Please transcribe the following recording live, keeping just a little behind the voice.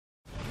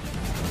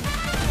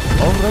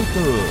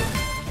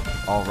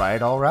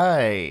All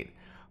right.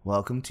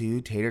 Welcome to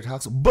Tater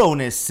Talks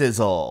Bonus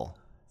Sizzle.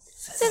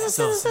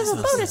 Bonus.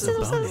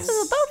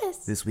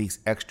 This week's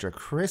extra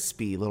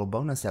crispy little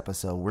bonus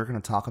episode, we're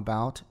going to talk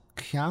about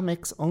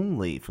comics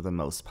only for the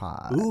most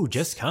part. Ooh,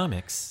 just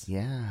comics.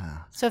 Yeah.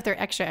 So if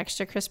they're extra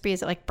crispy,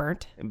 is it like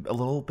burnt? A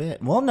little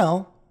bit. Well,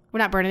 no. We're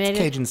not burning it.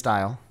 Cajun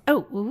style.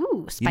 Oh,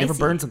 ooh, spicy. You never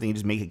burn something, you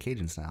just make it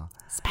Cajun style.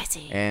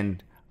 Spicy.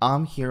 And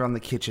I'm here on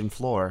the kitchen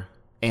floor,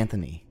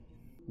 Anthony.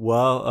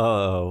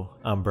 Well,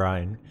 I'm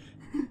Brian.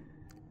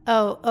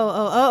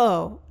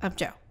 Oh. I'm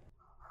Joe.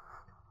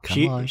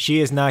 Come on.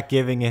 She is not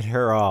giving it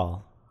her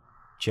all,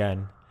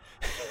 Jen.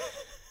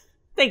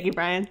 Thank you,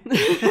 Brian.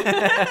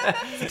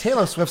 It's a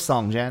Taylor Swift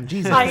song, Jen.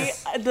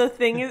 Jesus. The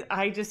thing is,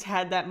 I just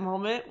had that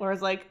moment where I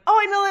was like, oh,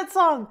 I know that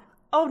song.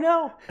 Oh,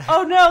 no.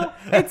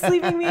 It's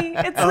leaving me.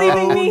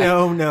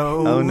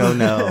 No. Oh,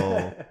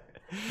 no.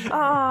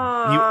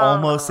 Oh. You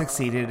almost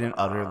succeeded in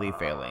utterly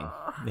failing.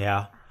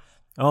 Yeah,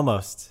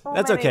 almost.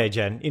 That's my okay,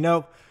 Jen. You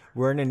know,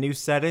 we're in a new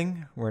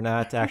setting. We're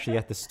not actually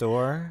at the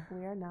store.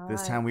 We are not.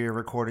 This time we are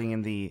recording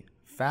in the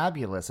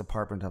fabulous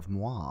apartment of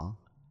moi.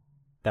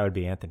 That would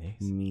be Anthony's.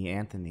 Me,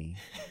 Anthony.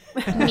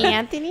 Me,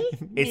 Anthony?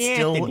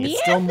 It's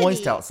still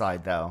moist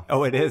outside, though.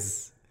 Oh, it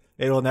is.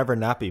 It will never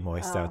not be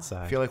moist I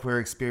outside. feel like we're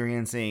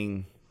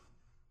experiencing,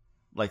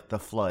 like, the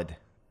flood.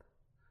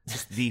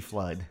 Just the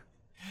flood.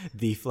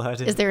 The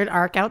flood. Is there an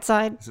arc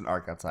outside? It's an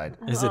arc outside.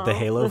 Is it the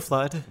Halo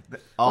flood?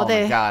 Oh, Well,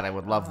 my God, I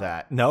would love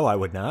that. No, I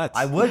would not.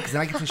 I would, because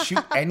then I get to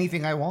shoot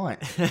anything I want.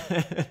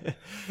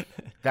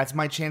 That's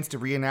my chance to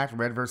reenact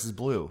Red versus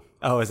Blue.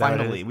 Oh, is that what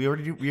it Finally. is? We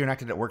already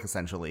reenacted at work,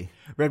 essentially.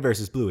 Red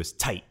versus blue is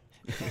tight.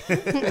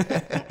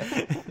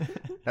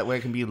 That way I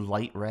can be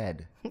light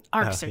red.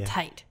 Arcs are yeah.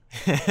 tight.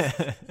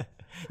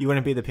 You want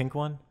to be the pink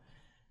one?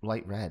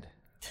 Light red.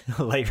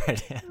 Light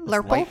red.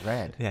 Lurple? Light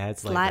red. Yeah,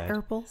 it's Flat light red.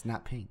 purple? It's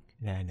not pink.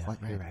 Yeah, I know. It's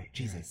light red. You're right.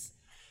 Jesus.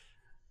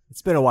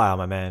 It's been a while,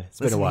 my man. It's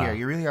been Listen a while. here,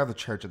 you really are the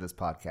church of this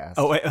podcast.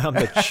 Oh, wait, I'm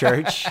the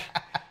church?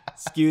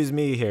 Excuse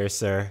me here,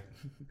 sir.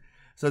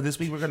 So this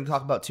week we're going to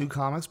talk about two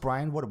comics.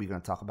 Brian, what are we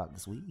going to talk about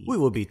this week? We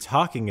will be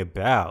talking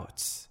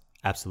about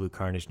Absolute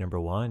Carnage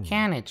 #1.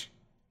 Carnage.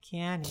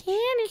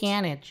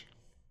 Carnage.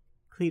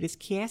 Cletus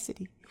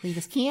Cassidy.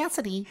 Cletus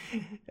Cassidy.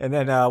 And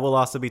then we'll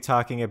also be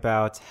talking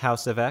about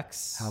House of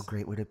X. How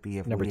great would it be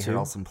if Number Woody 2?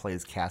 Harrelson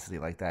plays Cassidy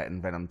like that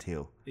in Venom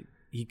 2?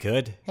 He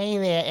could. Hey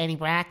there, Eddie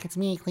Brock. It's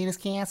me, Cletus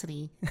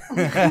Cassidy.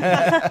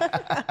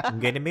 I'm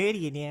going to murder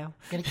you now.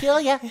 Gonna kill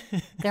ya.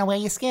 Gonna wear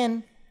your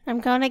skin. I'm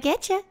gonna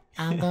get you.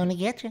 I'm gonna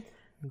get you.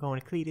 I'm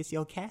going to Cletus,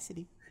 yo,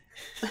 Cassidy.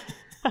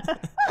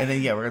 And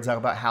then, yeah, we're gonna talk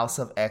about House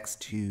of X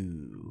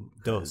 2.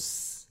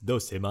 Dos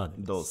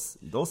semanas.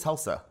 Dos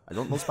Hausa. I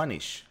don't know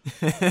Spanish.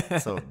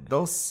 So,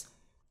 dos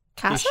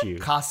Casa? Issue.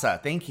 Casa.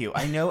 Thank you.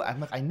 I know. I'm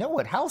like, I know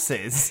what house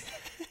is.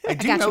 I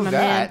do I got know you, my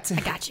that. man.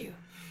 I got you.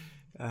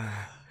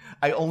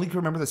 I only can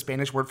remember the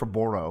Spanish word for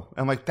burro.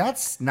 I'm like,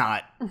 that's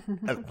not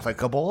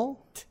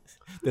applicable.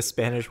 The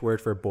Spanish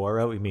word for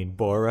Boro, you mean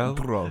Boro?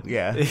 Burro.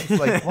 Yeah. It's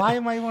like, why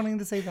am I wanting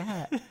to say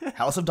that?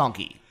 House of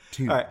Donkey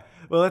 2. All right.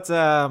 Well, let's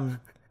Shrek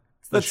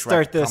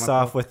start this comic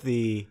off book. with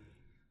the,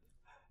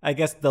 I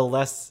guess the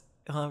less.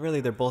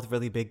 Really, they're both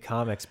really big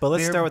comics, but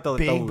let's They're start with the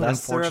big, but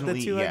lesser of the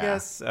unfortunately, two, I yeah.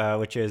 guess,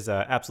 which is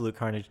Absolute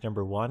Carnage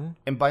 #1.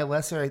 And by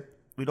lesser,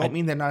 we don't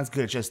mean they're not as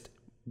good. It's just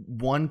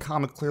one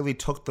comic clearly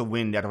took the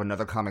wind out of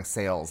another comic's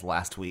sales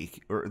last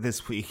week or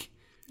this week.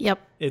 Yep.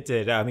 It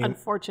did. I mean,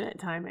 Unfortunate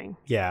timing.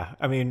 yeah.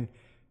 I mean,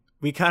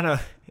 we kind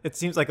of. It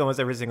seems like almost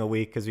every single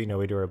week because we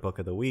do our book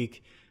of the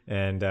week,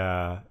 and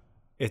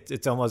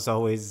it's almost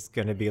always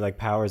going to be like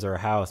Powers or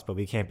House, but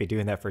we can't be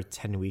doing that for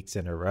 10 weeks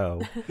in a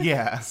row.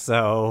 Yeah.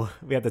 So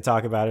we have to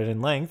talk about it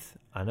in length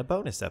on a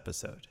bonus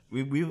episode.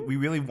 We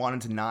really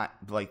wanted to not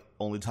like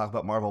only talk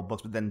about Marvel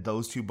books, but then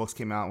those two books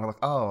came out and we're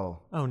like, oh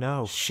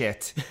no.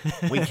 shit.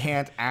 We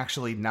can't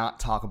actually not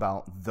talk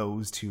about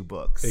those two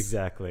books.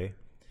 Exactly.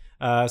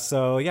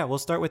 So yeah, we'll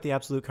start with the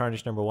Absolute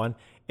Carnage #1.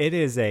 It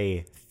is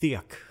a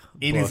thick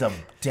It book. is a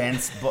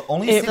dense book.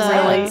 Only It 6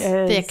 really ads.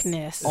 is.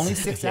 Thickness. Only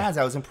 6 ads.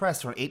 I was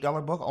impressed. For an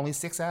 $8 book, only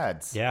 6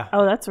 ads. Yeah.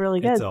 Oh, that's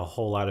really good. It's a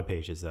whole lot of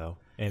pages though.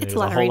 And It's there's a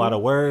lot a of whole lot reading.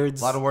 of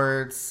words. A lot of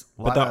words.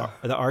 But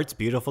the art's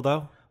beautiful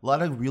though. A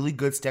lot of really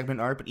good segment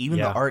art, but even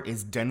Yeah. the art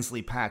is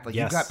densely packed. Like,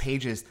 Yes. you've got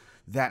pages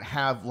that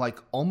have, like,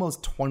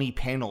 almost 20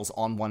 panels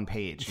on one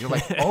page. You're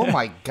like, oh,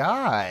 my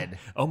God.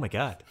 Oh my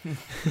god.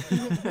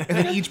 And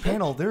then each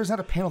panel, there's not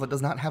a panel that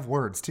does not have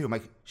words, too. I'm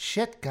like,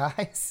 shit,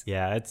 guys.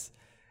 Yeah,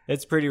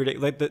 it's pretty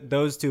ridiculous. Like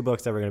those two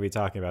books that we're going to be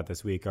talking about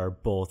this week are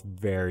both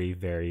very,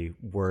 very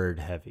word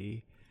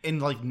heavy.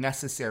 And, like,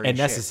 necessary And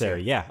shit,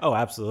 necessary, too. yeah. Oh,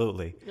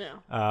 absolutely.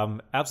 Yeah.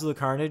 Absolute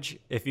Carnage.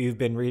 If you've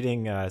been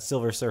reading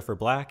Silver Surfer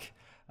Black,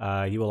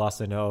 you will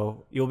also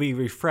know you'll be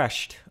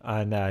refreshed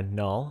on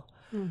Null,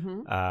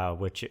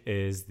 which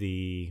is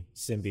the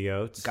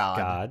symbiote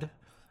God.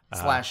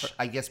 Slash,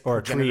 I guess,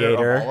 or progenitor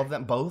creator. of all of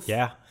them, both.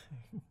 Yeah,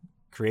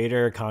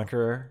 creator,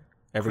 conqueror,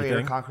 everything.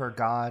 Creator, conqueror,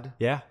 God.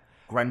 Yeah,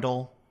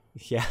 Grendel.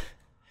 yeah.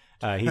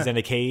 He's in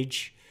a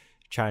cage,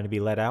 trying to be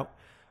let out.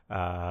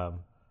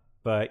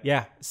 But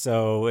yeah,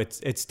 so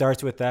it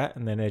starts with that,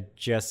 and then it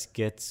just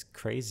gets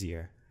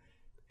crazier.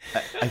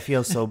 I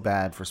feel so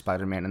bad for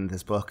Spider-Man in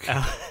this book.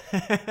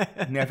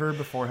 Never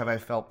before have I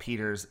felt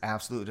Peter's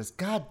absolute just,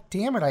 God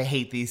damn it, I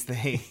hate these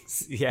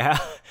things. Yeah,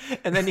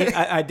 and then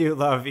I do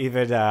love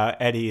even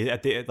Eddie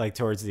at the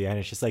towards the end.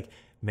 It's just like,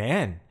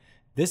 man,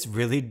 this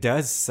really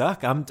does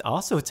suck. I'm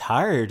also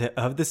tired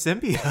of the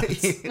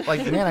symbiotes.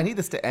 Like, man, I need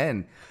this to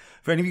end.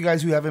 For any of you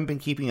guys who haven't been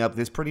keeping up,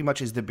 this pretty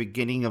much is the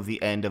beginning of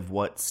the end of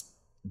what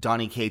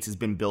Donny Cates has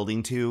been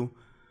building to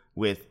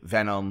with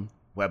Venom,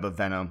 Web of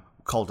Venom,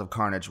 Cult of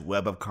Carnage,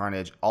 Web of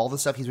Carnage, all the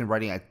stuff he's been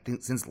writing, I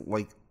think, since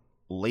like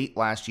late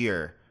last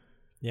year.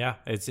 Yeah,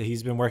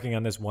 he's been working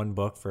on this one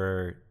book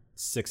for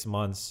 6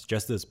 months,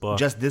 just this book.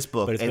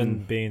 But it's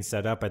been being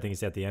set up. I think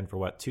he's at the end for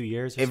what, 2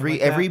 years? Or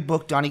every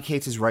book Donny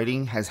Cates is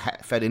writing has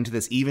fed into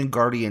this. Even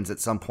Guardians at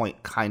some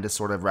point kind of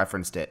sort of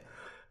referenced it.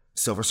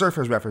 Silver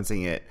Surfer's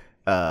referencing it.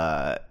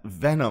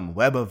 Venom,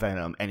 Web of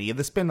Venom, any of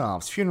the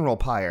spin-offs, Funeral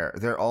Pyre,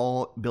 they're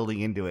all building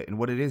into it. And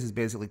what it is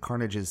basically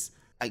Carnage is,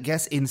 I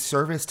guess, in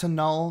service to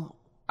Null.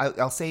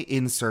 I'll say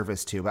in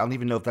service to, but I don't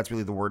even know if that's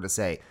really the word to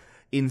say.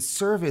 In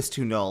service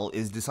to Null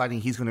is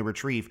deciding he's going to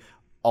retrieve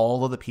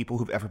all of the people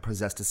who've ever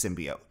possessed a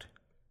symbiote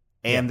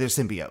and their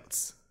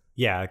symbiotes.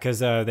 Yeah, because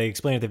they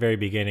explain at the very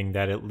beginning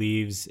that it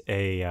leaves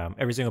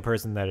every single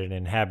person that it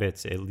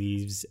inhabits, it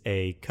leaves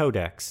a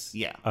codex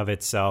of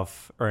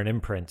itself or an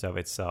imprint of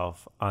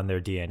itself on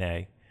their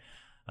DNA,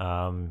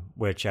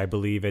 which I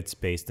believe it's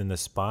based in the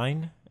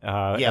spine.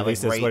 At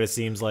least that's what it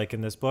seems like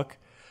in this book.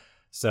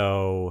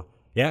 So,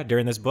 yeah,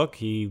 during this book,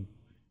 he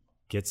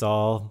gets a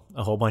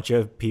whole bunch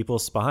of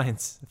people's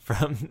spines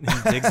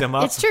he digs them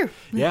up. It's true.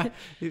 Yeah,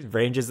 he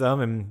ranges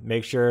them and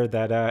makes sure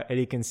that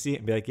Eddie can see it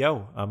and be like,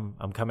 yo,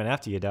 I'm coming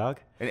after you,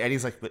 dog. And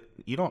Eddie's like, but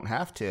you don't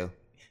have to.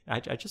 I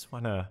just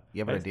want to.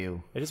 Yeah, but I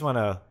do. I just want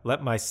to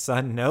let my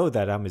son know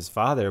that I'm his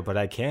father, but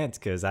I can't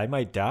because I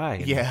might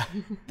die. Yeah.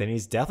 Then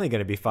he's definitely going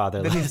to be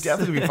fatherless. Then he's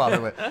definitely going to be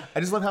fatherless. I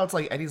just love how it's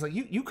like, Eddie's like,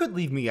 you could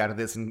leave me out of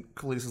this. And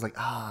Cletus is like,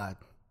 I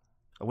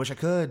wish I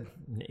could.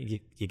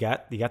 You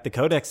got the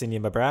codex in you,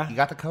 my brah. You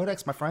got the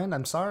codex, my friend.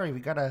 I'm sorry. We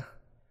gotta.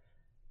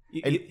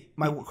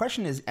 My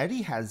question is,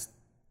 Eddie has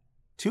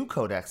 2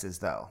 codexes,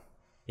 though.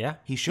 Yeah,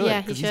 he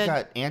should because he's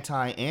got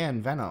Anti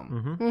and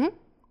Venom. Mm-hmm.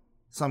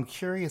 So I'm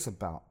curious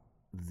about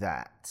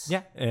that.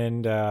 Yeah,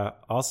 and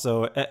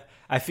also,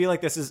 I feel like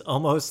this is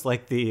almost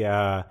like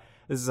the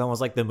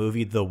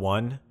movie The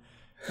One,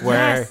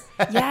 where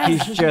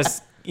he's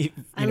just.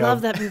 I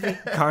love that movie.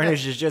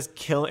 Carnage is just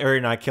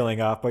not killing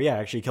off, but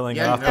actually killing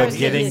off, no, but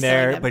getting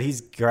there. But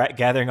he's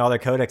gathering all their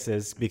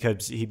codexes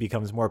because he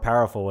becomes more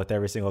powerful with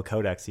every single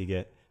codex he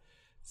gets.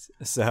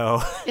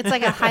 So it's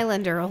like a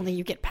Highlander, only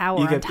you get power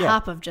on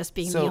top of just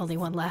being the only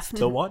one left.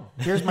 The One.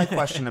 Here's my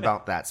question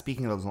about that.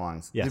 Speaking of those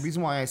lines, yes. The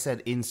reason why I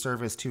said in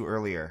service to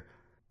earlier,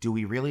 do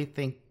we really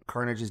think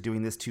Carnage is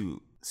doing this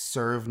to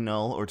serve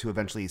Null or to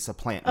eventually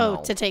supplant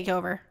Null? To take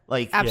over.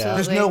 Like, absolutely.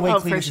 There's no way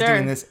Cletus is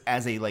doing this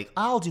as a, like,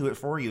 I'll do it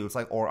for you. It's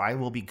like, or I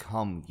will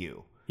become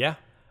you. Yeah,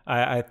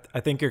 I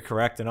think you're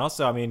correct. And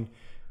also, I mean,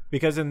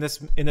 because in this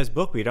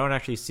book, we don't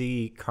actually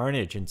see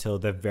Carnage until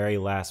the very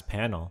last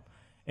panel.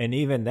 And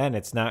even then,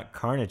 it's not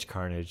Carnage.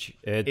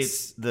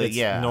 It's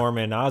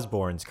Norman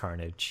Osborn's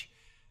Carnage,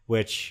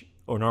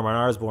 Norman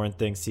Osborn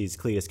thinks he's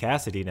Cletus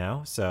Cassidy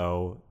now.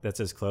 So that's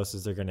as close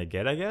as they're going to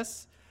get, I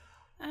guess.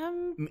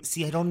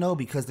 See, I don't know,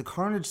 because the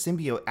Carnage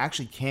symbiote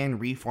actually can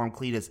reform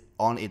Cletus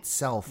on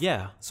itself.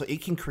 Yeah. So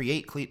it can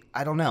create Cletus.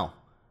 I don't know.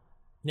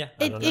 Yeah.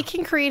 It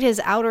can create his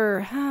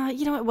outer,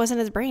 it wasn't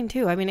his brain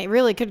too. I mean, it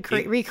really could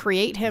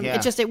recreate him.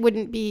 Yeah. It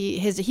wouldn't be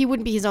he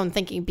wouldn't be his own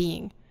thinking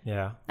being.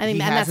 Yeah. I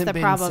think, and that's the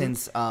been problem.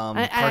 Since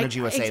Carnage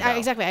USA,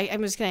 exactly.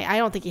 I'm just kidding. I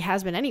don't think he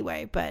has been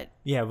anyway, but.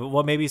 Yeah,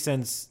 but maybe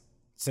since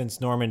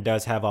Norman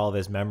does have all of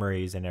his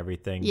memories and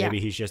everything, maybe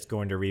he's just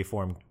going to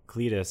reform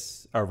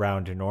Cletus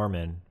around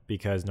Norman,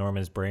 because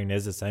Norman's brain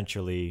is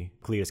essentially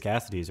Cletus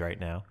Cassidy's right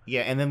now.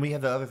 Yeah, and then we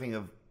have the other thing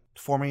of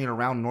forming it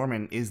around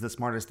Norman is the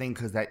smartest thing,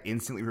 because that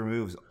instantly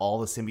removes all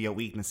the symbiote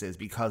weaknesses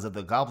because of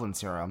the Goblin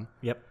Serum.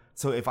 Yep.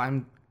 So if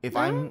I'm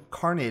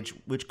Carnage,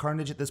 which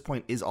Carnage at this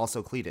point is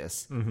also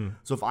Cletus,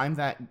 so if I'm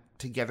that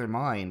together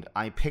mind,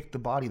 I pick the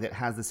body that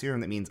has the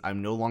serum. That means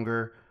I'm no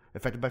longer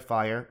affected by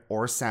fire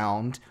or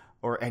sound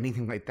or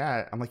anything like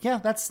that. I'm like, yeah,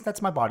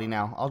 that's my body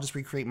now. I'll just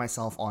recreate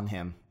myself on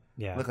him.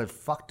 Yeah. Like a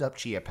fucked up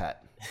Chia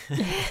Pet.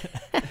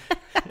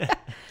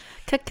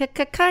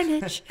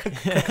 Carnage.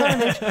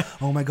 Carnage.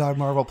 Oh my God,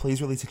 Marvel,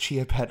 please release a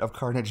Chia Pet of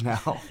Carnage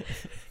now.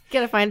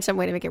 Gotta find some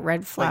way to make it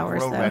red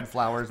flowers. Like grow red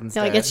flowers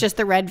instead. Like it's just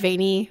the red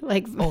veiny,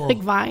 like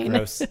vine.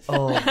 Gross.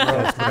 Oh, gross.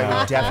 But I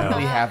would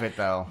definitely have it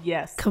though.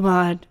 Yes. Come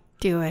on,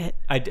 do it.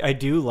 I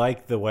do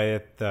like the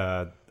way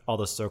that all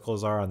the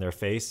circles are on their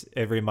face.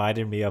 It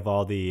reminded me of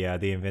all the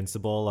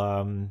Invincible.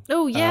 Clones.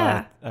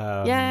 They're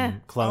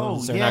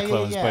not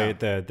clones, but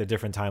the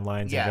different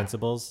timelines. Yeah.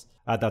 Invincibles.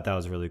 I thought that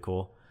was really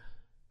cool.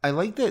 I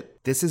like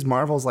that this is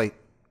Marvel's, like,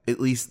 at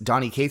least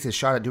Donny Cates'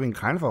 shot at doing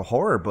kind of a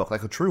horror book,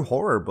 like a true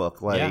horror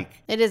book.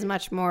 Like it is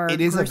much more. It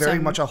is very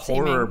gruesome much a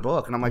horror seeming.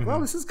 book, and I'm like, well,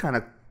 this is kind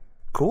of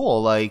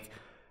cool. Like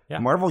Yeah.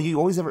 Marvel, you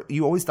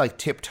always like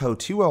tiptoe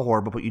to a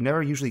horror book, but you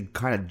never usually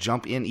kind of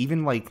jump in.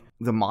 Even like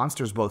the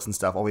monsters books and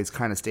stuff always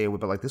kind of stay away.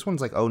 But like this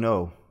one's like, oh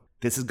no,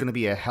 this is going to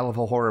be a hell of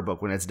a horror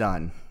book when it's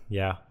done.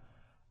 Yeah.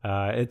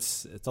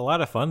 It's a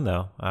lot of fun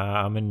though.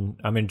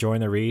 I'm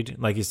enjoying the read.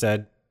 Like you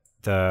said,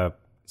 the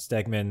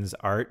Stegman's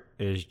art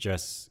is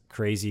just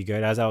crazy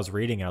good. As I was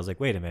reading, I was like,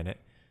 wait a minute,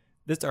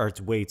 this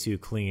art's way too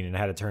clean, and I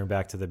had to turn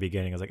back to the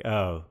beginning. I was like,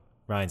 oh,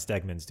 Ryan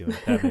Stegman's doing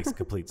it. That makes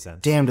complete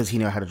sense. Damn, does he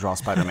know how to draw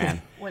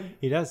Spider-Man?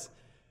 He does.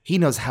 He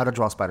knows how to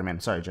draw Spider-Man.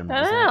 Sorry, Jim.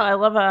 I don't know. I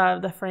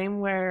love the frame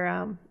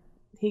where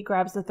he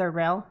grabs the third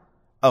rail.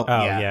 Oh,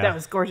 Oh yeah. yeah. That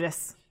was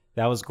gorgeous.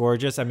 That was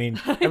gorgeous. I mean,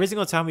 every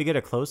single time we get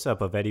a close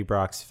up of Eddie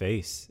Brock's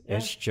face,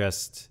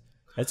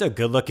 it's a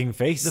good looking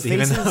face, The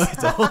even faces-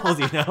 though it's old,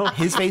 you know?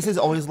 His faces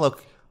always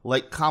look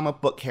like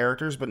comic book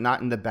characters, but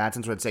not in the bad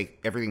sense where it's like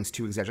everything's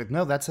too exaggerated.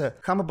 No, that's a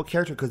comic book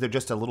character because they're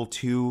just a little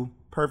too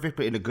perfect,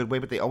 but in a good way.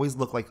 But they always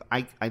look like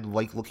I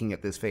like looking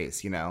at this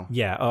face, you know?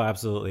 Yeah, oh,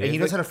 absolutely. And he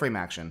It's knows like- how to frame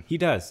action. He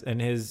does, and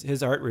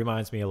his art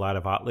reminds me a lot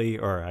of Otley,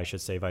 or I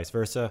should say vice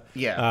versa.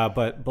 Yeah.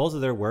 But both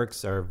of their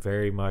works are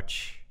very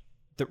much,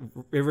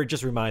 it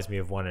just reminds me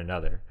of one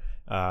another.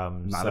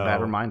 Not a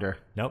bad reminder.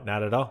 Nope,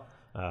 not at all.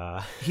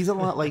 He's a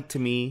lot like, to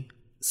me,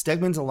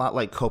 Stegman's a lot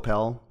like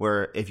Coppel,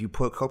 where if you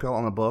put Coppel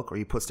on the book or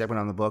you put Stegman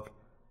on the book,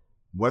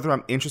 whether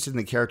I'm interested in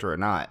the character or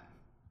not,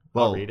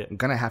 well, read it. I'm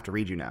gonna have to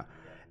read you now.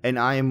 And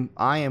I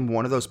am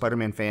one of those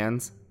Spider-Man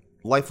fans,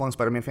 lifelong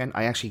Spider-Man fan.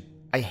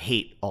 I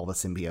hate all the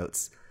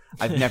symbiotes.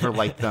 I've never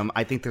liked them.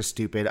 I think they're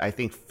stupid. I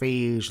think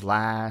Phage,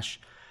 Lash,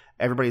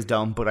 everybody's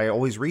dumb, but I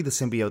always read the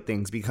symbiote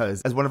things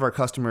because, as one of our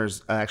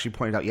customers actually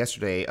pointed out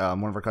yesterday,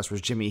 one of our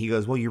customers, Jimmy, he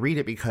goes, well, you read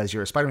it because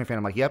you're a Spider-Man fan.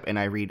 I'm like, yep, and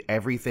I read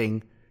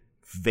everything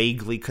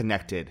vaguely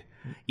connected.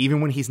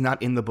 Even when he's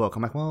not in the book,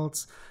 I'm like, well,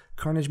 it's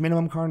Carnage,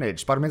 Minimum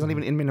Carnage. Spider-Man's not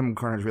even in Minimum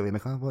Carnage, really. I'm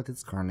like, oh, well,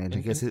 it's Carnage. I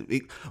guess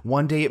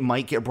one day it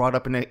might get brought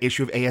up in an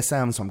issue of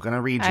ASM, so I'm going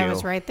to read you. I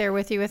was right there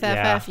with you with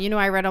Yeah. FF. You know,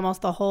 I read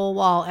almost the whole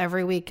wall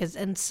every week because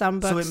in some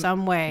book, it-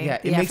 some way, Yeah,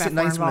 the it makes FF it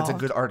nice were when it's a involved.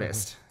 good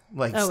artist.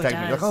 Like Oh, it Stegman.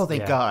 You're like, does. oh,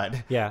 thank Yeah.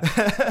 God.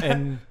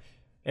 Yeah.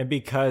 and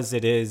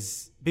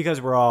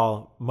because we're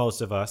all,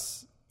 most of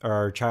us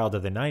are a child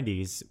of the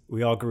 90s,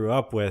 we all grew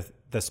up with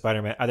the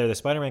Spider-Man, either the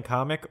Spider-Man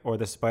comic or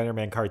the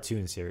Spider-Man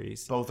cartoon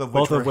series. Both of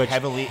which were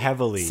heavily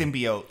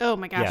symbiote Oh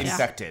my gosh, yeah.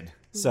 infected.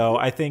 So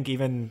I think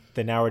even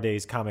the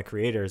nowadays comic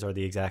creators are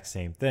the exact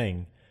same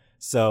thing.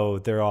 So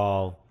they're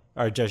all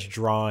are just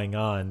drawing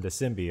on the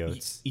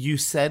symbiotes. You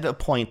said a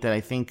point that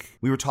I think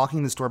we were talking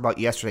in the store about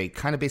yesterday,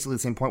 kind of basically the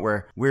same point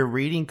where we're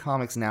reading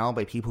comics now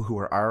by people who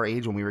are our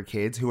age when we were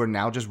kids, who are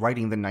now just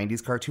writing the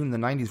 90s cartoon. The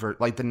 90s,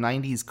 like the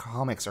 90s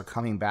comics are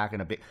coming back in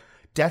a bit.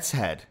 Death's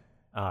Head.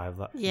 Yeah.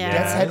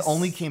 Death's Head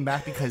only came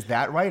back because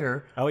that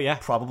writer Oh, yeah.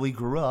 probably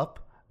grew up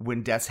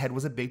when Death's Head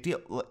was a big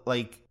deal.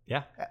 Like,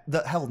 Yeah.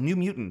 New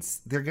Mutants,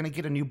 they're going to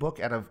get a new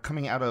book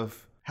coming out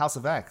of House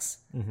of X.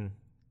 Mm-hmm.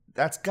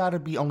 That's got to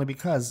be only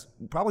because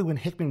probably when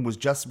Hickman was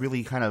just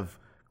really kind of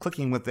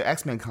clicking with the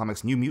X-Men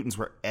comics, New Mutants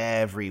were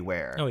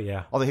everywhere. Oh,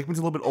 yeah. Although Hickman's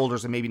a little bit older,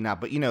 so maybe not.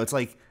 But, it's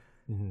like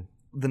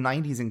the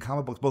 90s in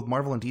comic books, both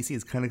Marvel and DC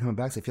is kind of coming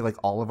back. So I feel like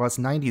all of us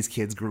 90s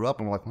kids grew up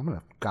and we're like, well, I'm going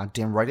to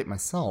goddamn write it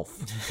myself.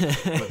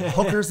 With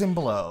hookers and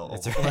blow.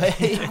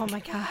 Oh my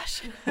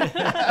gosh.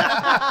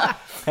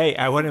 Hey,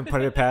 I wouldn't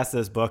put it past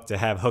this book to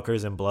have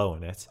hookers and blow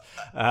in it.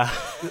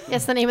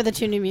 It's the name of the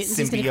two New Mutants.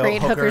 He's going to Symbiote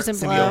create hooker, hookers and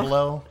symbiote blow.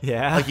 blow.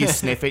 Yeah. Like you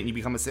sniff it and you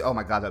become oh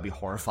my God, that'd be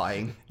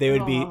horrifying. They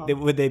would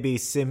would they be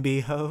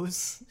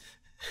Symbios?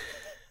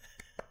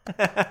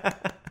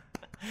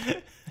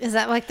 Is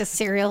that like the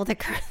cereal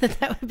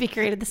that would be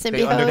created? The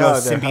They undergo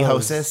symbiote? they're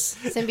symbiosis.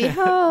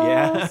 Symbiote.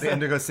 Yeah. They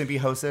undergo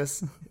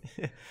symbiosis.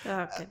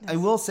 Oh, goodness. I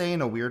will say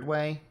in a weird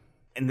way,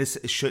 and this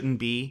shouldn't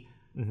be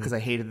because I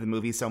hated the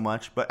movie so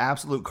much, but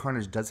Absolute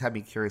Carnage does have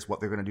me curious what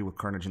they're going to do with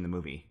Carnage in the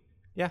movie.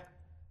 Yeah.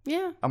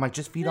 Yeah. I'm like,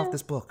 just feed off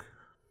this book.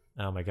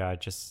 Oh my God!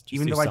 Just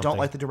Even do though I don't something.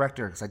 like the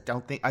director, because I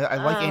don't think I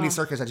like Andy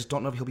Serkis. I just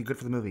don't know if he'll be good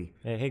for the movie.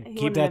 Hey, keep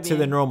wouldn't that have to been.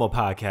 the normal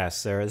podcast,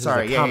 Sarah. This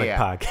Sorry, is a comic yeah.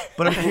 podcast.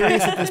 But I'm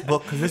curious if this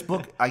book, because this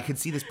book, I could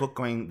see this book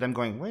going.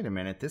 Wait a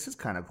minute, this is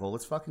kind of cool.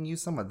 Let's fucking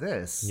use some of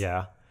this.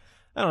 Yeah,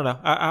 I don't know.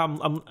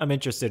 I'm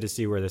interested to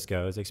see where this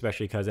goes,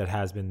 especially because it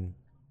has been.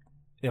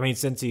 I mean,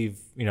 since he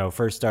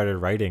first started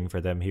writing for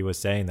them, he was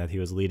saying that he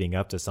was leading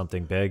up to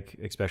something big,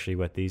 especially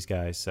with these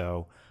guys.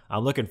 So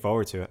I'm looking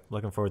forward to it.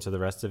 Looking forward to the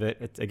rest of it.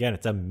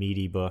 It's a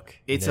meaty book.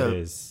 It's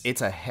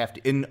a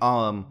hefty. And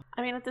I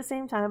mean, at the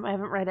same time, I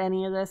haven't read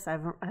any of this. I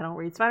don't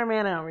read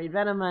Spider-Man. I don't read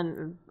Venom,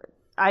 and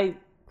I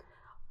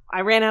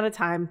ran out of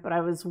time, but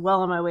I was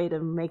well on my way to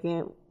making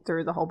it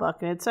through the whole book,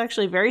 and it's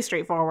actually very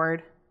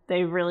straightforward.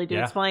 They really do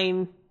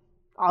explain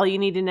all you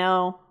need to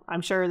know.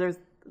 I'm sure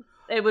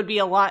it would be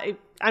a lot.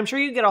 I'm sure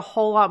you'd get a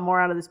whole lot more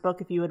out of this book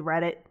if you had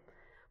read it,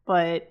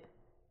 but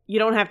you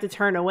don't have to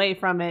turn away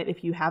from it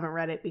if you haven't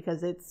read it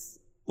because it's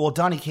Well,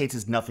 Donny Cates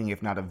is nothing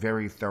if not a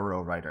very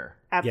thorough writer.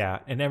 Yeah,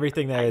 and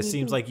everything that it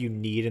seems like you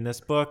need in this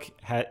book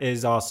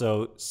is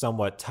also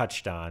somewhat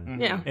touched on.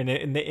 Yeah.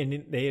 And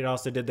they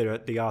also did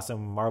the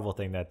awesome Marvel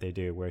thing that they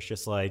do, where it's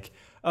just like,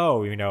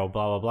 oh, you know,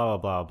 blah, blah, blah,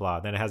 blah, blah.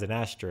 Then it has an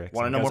asterisk.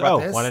 Want to and know it more goes,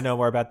 about this? Want to know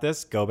more about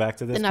this? Go back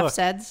to this Enough book.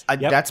 said.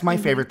 That's my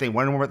favorite thing.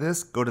 Want to know more about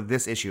this? Go to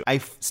this issue. I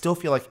still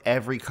feel like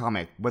every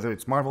comic, whether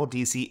it's Marvel,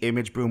 DC,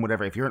 Image, Boom,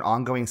 whatever, if you're an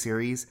ongoing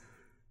series,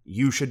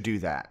 you should do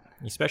that.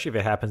 Especially if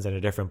it happens in a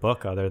different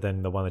book other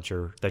than the one that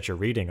you're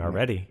reading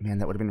already. Man,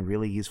 that would have been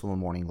really useful in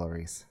Morning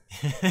Glories.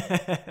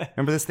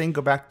 Remember this thing?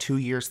 Go back 2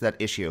 years to that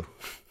issue.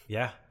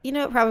 Yeah. You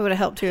know, it probably would have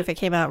helped too if it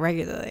came out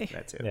regularly.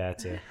 That's it. Yeah,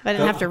 that's it. But I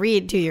didn't have to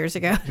read 2 years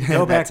ago.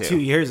 Go back That too.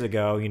 2 years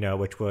ago, you know,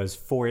 which was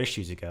 4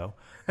 issues ago.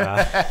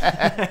 But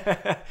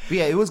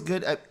yeah, it was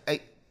good.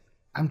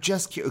 I'm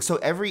just curious. So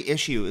every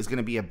issue is going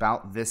to be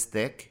about this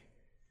thick.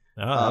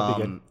 Oh,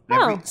 that'd be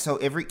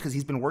good. Because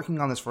he's been working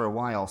on this for a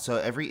while, so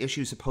every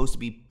issue is supposed to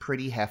be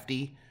pretty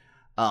hefty.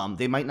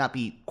 They might not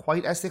be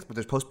quite as thick, but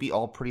they're supposed to be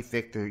all pretty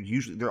thick.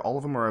 All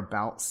of them are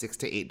about $6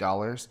 to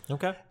 $8.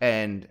 Okay.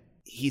 And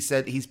he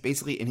said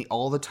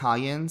all the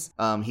tie-ins.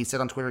 He said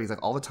on Twitter, he's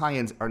like, all the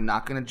tie-ins are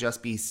not going to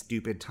just be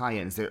stupid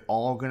tie-ins. They're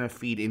all going to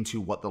feed into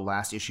what the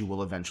last issue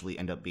will eventually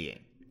end up being.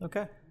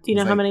 Okay. Do you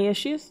know It's how like- many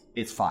issues?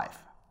 It's 5.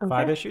 Okay.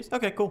 5 issues?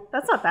 Okay, cool.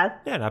 That's not bad.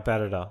 Yeah, not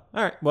bad at all.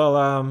 All right.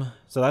 Well,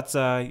 so that's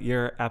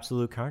your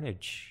Absolute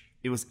Carnage.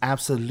 It was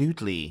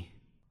absolutely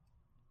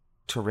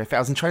terrific. I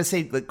was trying to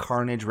say like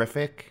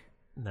carnage-rific.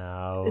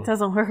 No. It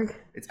doesn't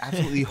work. It's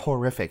absolutely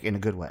horrific in a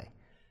good way.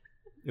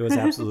 It was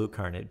absolute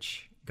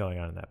carnage going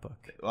on in that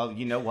book. Well,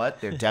 you know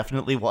what? There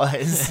definitely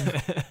was.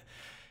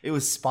 It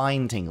was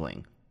spine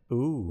tingling.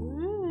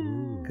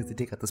 Ooh. Because they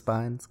take out the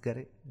spines. Got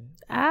it?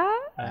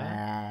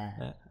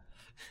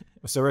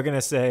 So we're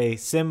gonna say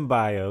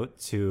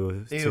symbiote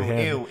to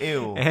him.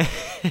 Ew.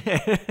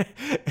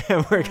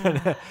 And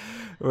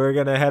we're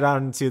gonna head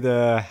on to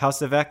the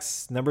House of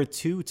X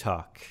 #2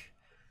 talk.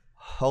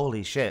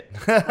 Holy shit.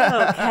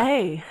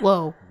 Okay.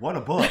 Whoa. What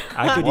a book.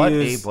 What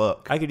a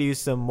book. I could use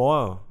some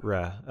more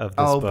of this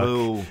Oh, book.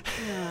 boo.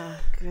 Oh,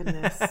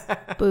 goodness.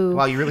 Boo.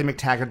 Wow, you really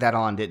McTaggered that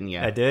on, didn't you?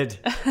 I did.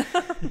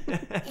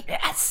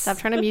 Stop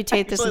trying to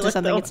mutate this into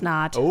something it's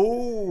not.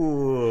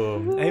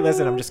 Oh. Hey,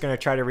 listen, I'm just going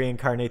to try to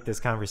reincarnate this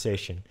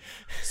conversation.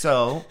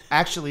 So,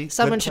 actually,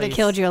 Someone should have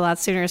killed you a lot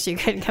sooner so you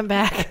couldn't come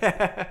back.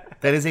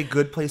 That is a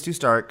good place to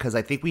start because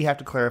I think we have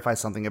to clarify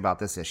something about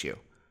this issue.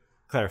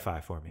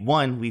 Clarify for me.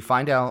 One, we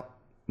find out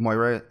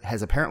Moira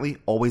has apparently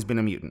always been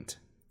a mutant.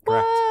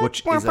 Correct.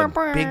 Which is a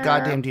big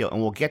goddamn deal,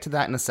 and we'll get to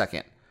that in a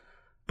second.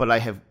 But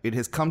it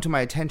has come to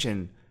my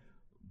attention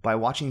by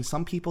watching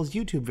some people's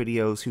YouTube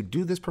videos who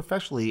do this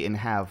professionally and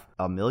have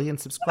 1 million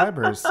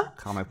subscribers,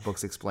 Comic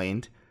Books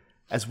Explained,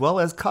 as well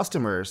as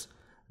customers.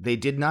 They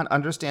did not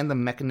understand the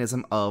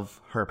mechanism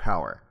of her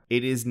power.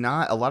 It is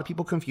not, a lot of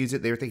people confuse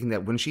it. They were thinking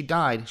that when she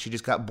died, she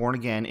just got born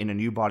again in a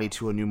new body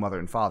to a new mother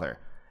and father.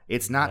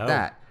 It's not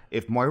that.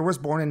 If Moira was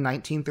born in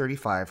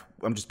 1935,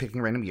 I'm just picking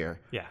a random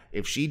year. Yeah.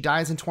 If she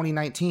dies in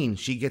 2019,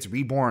 she gets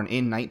reborn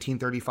in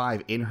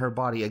 1935 in her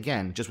body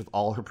again, just with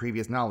all her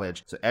previous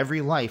knowledge. So every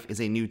life is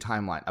a new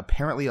timeline.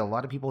 Apparently, a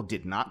lot of people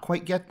did not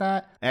quite get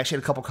that. I actually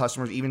had a couple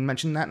customers even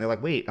mention that, and they're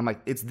like, wait, I'm like,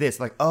 it's this.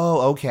 Like,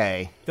 oh,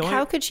 okay.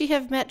 How could she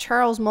have met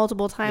Charles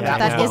multiple times? Yeah, if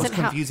that I know. isn't It's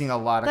confusing a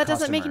lot of That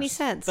doesn't customers. make any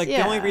sense. Like,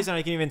 yeah. the only reason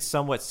I can even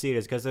somewhat see it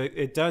is because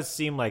it does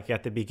seem like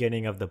at the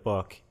beginning of the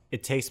book,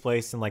 it takes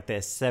place in like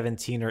the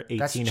 17 or 1800s.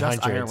 That's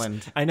just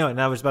Ireland. I know,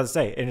 and I was about to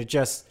say, and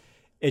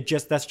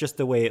that's just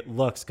the way it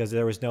looks because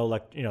there was no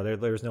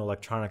there was no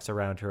electronics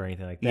around her or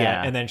anything like that.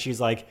 Yeah. And then she's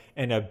like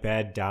in a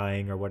bed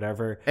dying or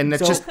whatever. And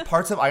that's So- just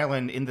parts of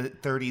Ireland in the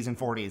 30s and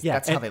 40s. yeah,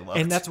 That's how they looked.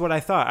 And that's what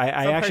I thought.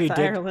 I actually Parts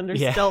of did. Ireland are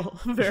yeah. still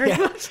very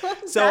much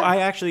like So that. I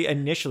actually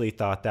initially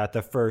thought that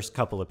the first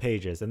couple of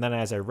pages, and then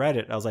as I read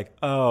it, I was like,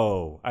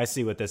 "Oh, I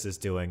see what this is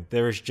doing."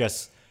 There was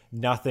just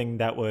nothing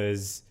that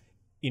was,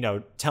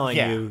 telling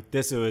Yeah. you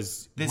this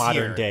was This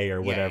modern year. day or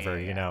Yeah, whatever.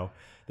 yeah.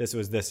 This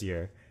was this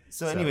year.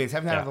 So anyways,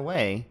 having that out of the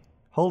way,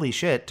 holy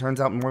shit, turns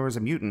out Moira's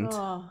a mutant.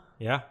 Oh.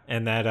 Yeah,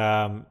 and that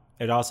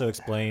it also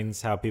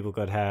explains how people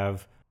could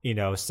have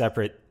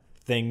separate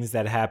things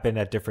that happen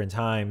at different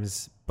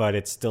times, but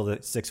it's still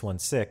the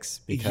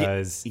 616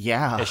 because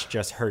yeah. it's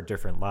just her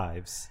different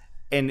lives.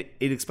 And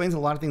it explains a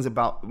lot of things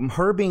about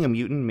her being a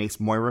mutant makes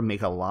Moira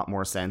make a lot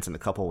more sense in a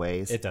couple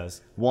ways. It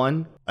does.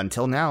 One,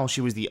 until now, she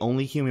was the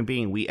only human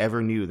being we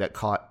ever knew that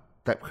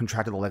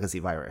contracted the legacy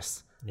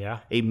virus. Yeah.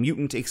 A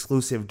mutant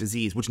exclusive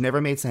disease, which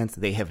never made sense.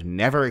 They have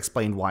never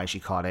explained why she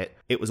caught it.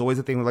 It was always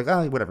a thing where like,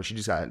 oh, whatever, she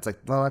just got it. It's like,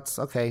 well, that's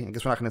okay. I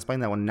guess we're not going to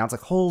explain that one. And now it's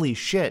like, holy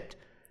shit.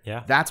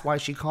 Yeah. That's why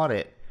she caught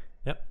it.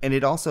 Yep. And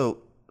it also,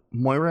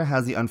 Moira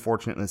has the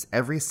unfortunateness.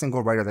 Every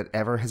single writer that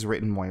ever has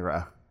written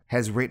Moira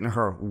has written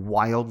her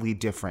wildly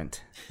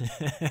different.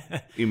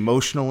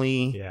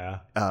 Emotionally,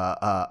 Yeah.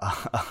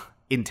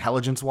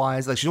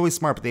 intelligence-wise. Like, she's always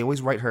smart, but they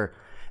always write her.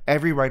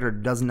 Every writer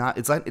does not,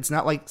 it's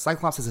not like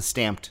Cyclops is a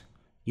stamped.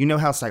 You know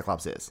how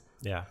Cyclops is.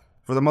 Yeah.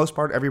 For the most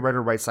part, every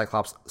writer writes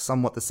Cyclops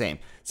somewhat the same.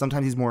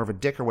 Sometimes he's more of a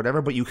dick or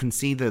whatever, but you can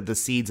see the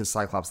seeds of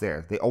Cyclops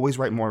there. They always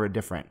write more of a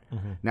different.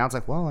 Now it's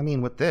like, well, I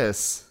mean, with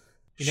this,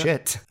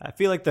 shit. I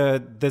feel like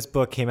this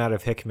book came out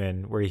of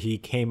Hickman, where he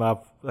came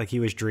up like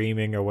he was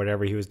dreaming or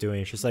whatever he was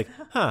doing. It's just like,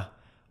 I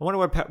wonder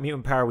what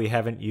mutant power we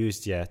haven't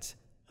used yet.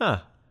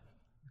 I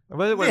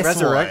wonder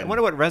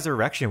what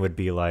resurrection would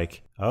be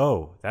like.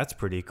 Oh, that's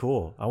pretty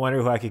cool. I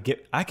wonder who I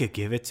could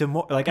give it to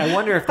more. Like, I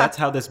wonder if that's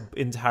how this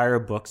entire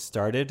book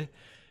started,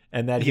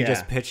 and that he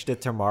just pitched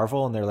it to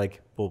Marvel, and they're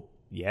like, well,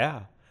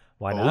 yeah.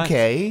 Why not?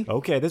 Okay,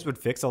 this would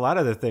fix a lot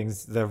of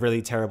the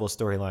really terrible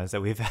storylines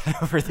that we've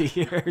had over the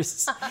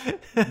years.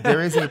 There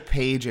is a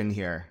page in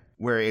here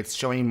where it's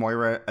showing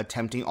Moira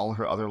attempting all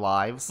her other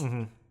lives,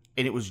 and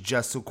it was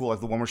just so cool. Like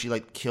the one where she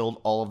like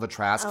killed all of the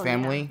Trask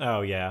family. Yeah.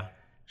 Oh yeah.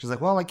 She's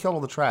like, well, I killed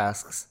all the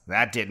Trasks.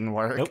 That didn't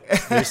work. Nope.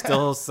 There's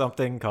still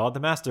something called the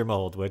Master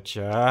Mold, which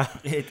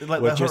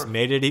just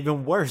made it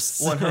even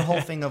worse. Well, her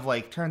whole thing of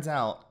like, turns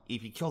out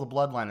if you kill the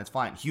bloodline, it's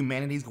fine.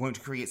 Humanity's going to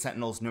create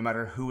Sentinels no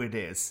matter who it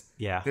is.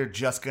 Yeah. They're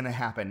just going to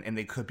happen, and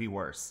they could be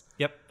worse.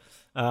 Yep.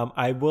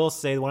 I will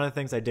say one of the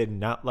things I did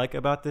not like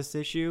about this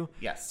issue.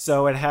 Yes.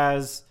 So it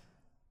has,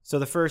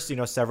 the first,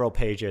 several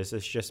pages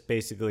is just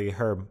basically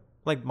her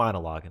like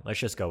monologuing. Let's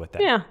just go with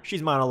that. Yeah.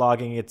 She's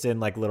monologuing. It's in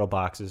like little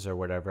boxes or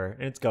whatever,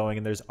 and it's going,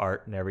 and there's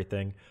art and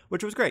everything,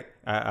 which was great.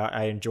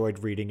 I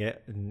enjoyed reading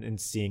it and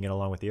seeing it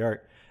along with the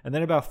art. And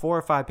then about 4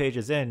 or 5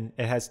 pages in,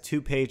 it has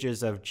 2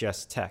 pages of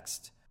just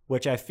text,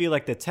 which I feel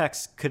like the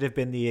text could have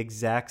been the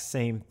exact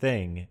same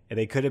thing.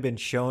 They could have been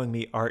showing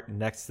me art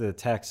next to the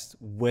text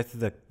with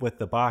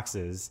the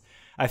boxes.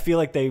 I feel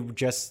like they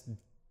just,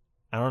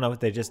 I don't know,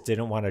 they just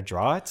didn't want to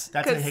draw it.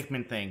 That's a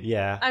Hickman thing.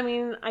 Yeah. I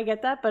mean, I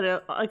get that,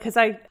 but because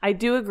I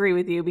do agree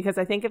with you, because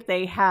I think if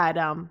they had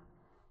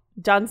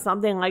done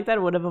something like that,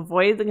 it would have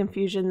avoided the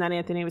confusion that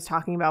Anthony was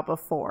talking about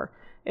before.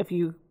 If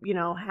you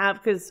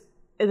have, because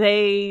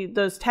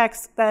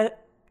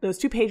those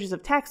 2 pages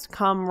of text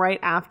come right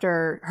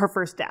after her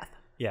first death.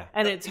 Yeah.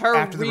 And it's her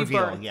after rebirth. the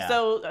reveal, yeah.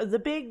 So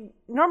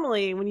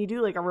normally when you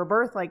do like a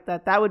rebirth like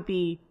that would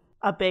be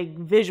a big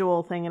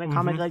visual thing in a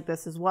comic like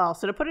this as well.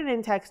 So to put it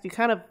in text, you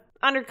kind of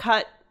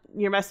undercut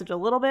your message a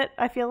little bit,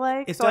 I feel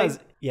like. It does,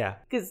 yeah.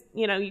 Because,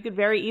 you could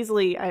very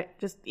easily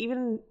just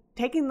even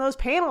taking those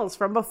panels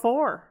from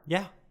before.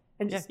 Yeah.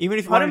 And just even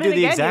if you want to do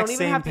the exact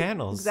same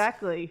panels.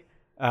 Exactly.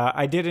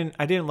 I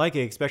didn't like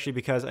it, especially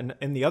because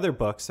in the other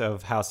books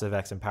of House of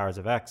X and Powers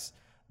of X,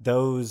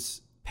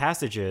 those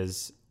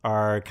passages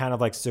are kind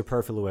of like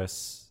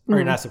superfluous,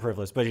 or not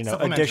superfluous, but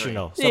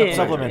additional,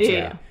 supplementary.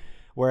 Yeah.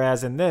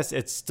 Whereas in this,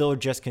 it's still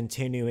just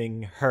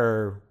continuing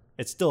her.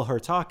 It's still her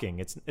talking.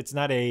 It's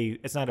not a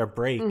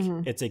break.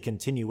 It's a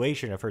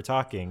continuation of her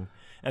talking,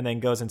 and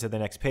then goes into the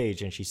next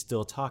page, and she's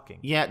still talking.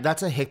 Yeah,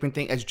 that's a Hickman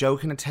thing. As Joe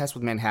can attest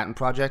with Manhattan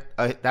Project,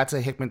 that's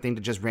a Hickman thing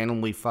to just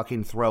randomly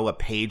fucking throw a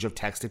page of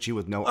text at you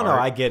with no art. Oh,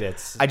 no, I get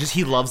it.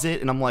 He loves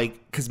it, and I'm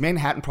like, because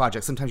Manhattan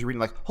Project, sometimes you're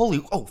reading like,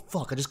 oh,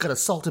 fuck, I just got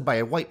assaulted by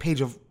a white page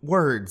of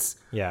words.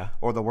 Yeah.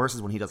 Or the worst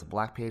is when he does a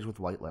black page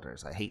with white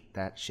letters. I hate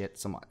that shit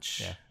so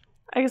much. Yeah.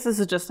 I guess this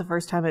is just the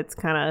first time it's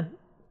kind of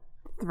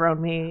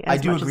thrown me. I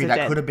do agree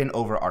that could have been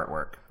over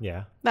artwork.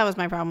 Yeah. That was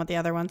my problem with the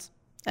other ones.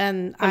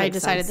 And I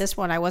decided this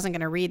one, I wasn't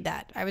going to read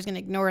that. I was going to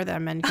ignore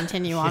them and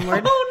continue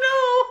onward.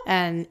 Oh, no.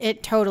 And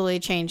it totally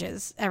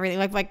changes everything.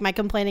 Like my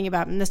complaining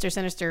about Mr.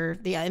 Sinister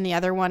in the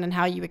other one and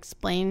how you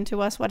explain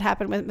to us what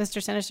happened with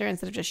Mr. Sinister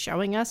instead of just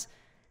showing us.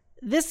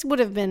 This would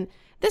have been,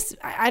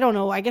 I don't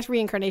know, I guess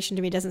reincarnation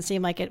to me doesn't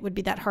seem like it would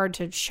be that hard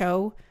to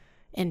show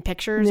in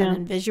pictures and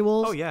in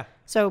visuals. Oh, yeah.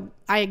 So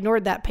I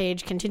ignored that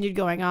page, continued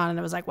going on, and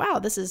I was like, wow,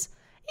 this is...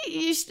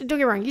 don't get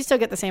me wrong, you still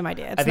get the same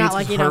idea. It's not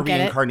like you don't get it.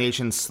 Her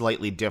reincarnation's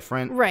slightly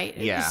different. Right.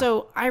 Yeah.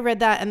 So I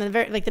read that, and then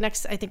the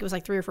next, I think it was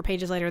like 3 or 4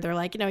 pages later, they're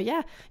like, you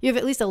have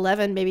at least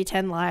 11, maybe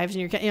 10 lives,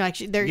 and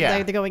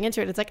they're going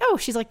into it. It's like, oh,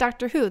 she's like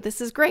Doctor Who. This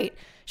is great.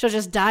 She'll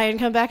just die and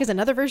come back as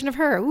another version of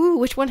her. Ooh,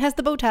 which one has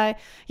the bow tie?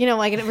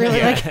 And it really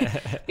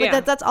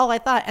that's all I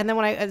thought. And then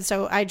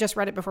I just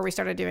read it before we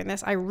started doing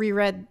this. I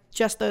reread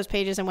just those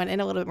pages and went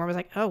in a little bit more. I was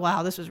like, oh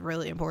wow, this was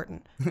really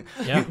important.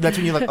 Yeah. That's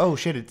when you're like, oh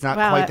shit, it's not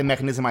quite the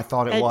mechanism I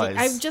thought it was.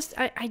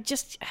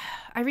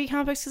 I read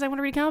comic books because I want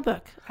to read a comic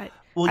book.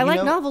 I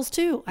like novels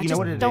too. I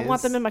just don't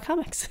want them in my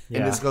comics. comics. Yeah.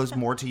 And this goes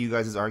more to you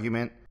guys'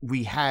 argument.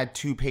 We had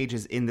 2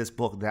 pages in this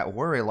book that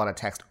were a lot of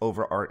text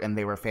over art, and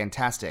they were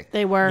fantastic.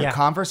 They were. The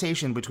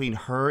conversation between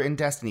her and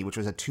Destiny, which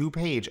was a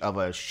 2-page of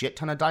a shit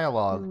ton of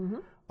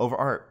dialogue over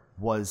art,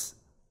 was,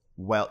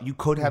 well, you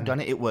could have done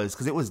it. It was,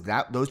 because it was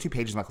those 2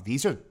 pages, Michael,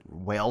 these are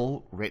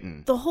well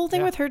written. The whole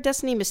thing with her,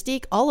 Destiny,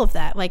 Mystique, all of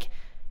that,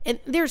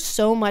 there's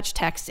so much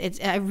text.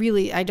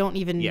 I don't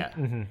even. Yeah,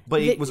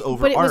 but it was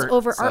over. But it art, was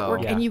over so.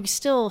 artwork, Yeah. and you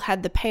still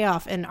had the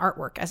payoff in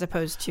artwork as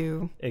opposed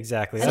to.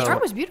 Exactly. And the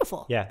art was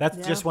beautiful. Yeah,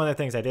 that's just one of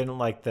the things I didn't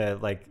like,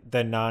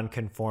 the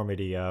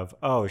non-conformity of,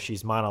 oh,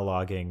 she's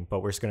monologuing, but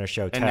we're just going to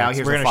show text. And now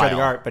here's we're a going to show the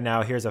file. art, but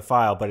now here's a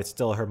file, but it's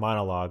still her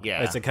monologue.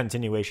 Yeah. It's a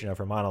continuation of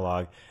her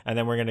monologue, and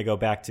then we're going to go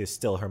back to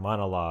still her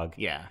monologue.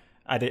 Yeah.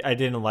 I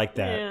didn't like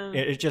that.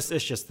 Yeah. It's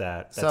just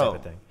that So- type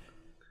of thing.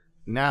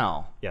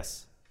 Now,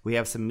 Yes. we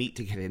have some meat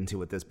to get into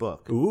with this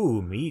book.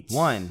 Ooh, meat.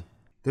 One,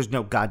 there's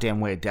no goddamn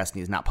way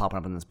Destiny is not popping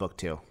up in this book,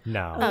 too.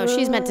 No. Oh,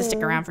 she's meant to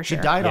stick around for She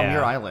sure. died on Yeah.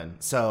 Muir Island,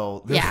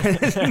 so Yeah.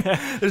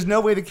 there's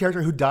no way the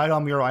character who died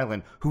on Muir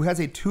Island, who has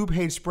a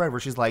 2-page spread where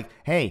she's like,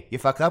 hey, you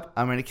fuck up,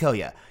 I'm gonna kill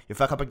you. You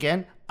fuck up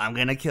again, I'm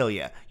gonna kill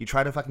you. You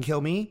try to fucking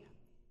kill me,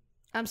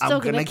 I'm still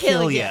I'm gonna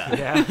kill you.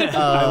 Yeah.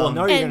 I will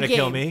know you're going to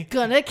kill me.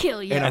 Gonna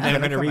kill you. And then I'm gonna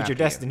going to come read after your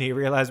you. destiny,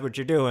 realize what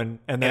you're doing,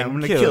 and then and I'm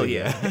gonna kill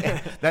you.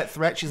 That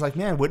threat, she's like,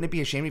 man, wouldn't it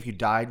be a shame if you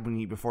died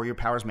before your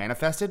powers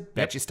manifested?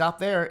 Bet you stop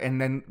there, and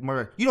then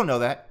Moira, you don't know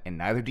that, and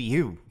neither do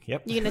you.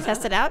 Yep. You gonna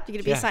test it out? You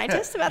gonna be a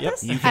scientist about Yep.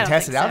 this? You I can don't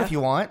test it think out so. if you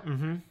want.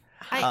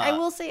 I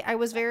will say I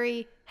was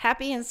very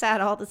happy and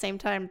sad all at the same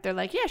time. They're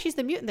like, yeah, she's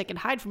the mutant that can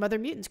hide from other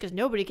mutants because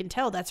nobody can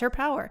tell that's her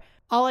power.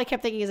 All I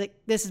kept thinking is like,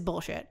 this is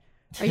bullshit.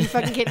 Are you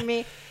fucking kidding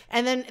me?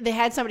 And then they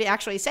had somebody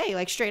actually say,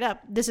 like, straight up,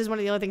 this is one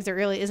of the only things there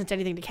really isn't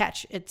anything to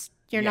catch.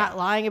 You're not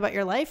lying about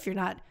your life.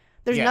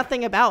 There's Yeah.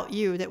 nothing about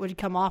you that would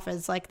come off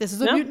as like, this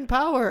is a No. mutant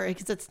power.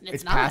 Because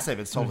it's not. Passive.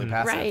 It's totally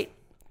passive. Right.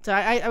 So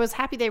I was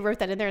happy they wrote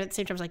that in there. And at the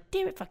same time, I was like,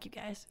 damn it, fuck you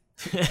guys.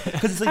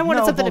 'Cause it's like, I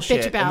wanted no, something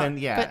bullshit. to bitch about. And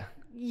then, yeah. But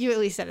you at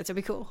least said it, so it'd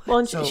be cool. Well,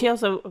 and So- she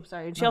also,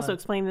 she also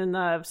explained in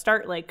the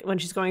start, like when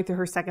she's going through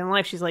her second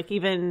life, she's like,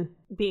 even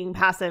being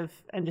passive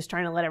and just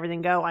trying to let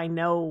everything go, I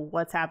know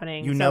what's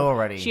happening. You know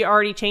already. She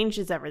already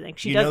changes everything.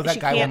 She You does. know that she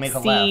guy will can't make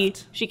a see.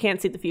 left. She can't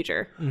see the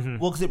future.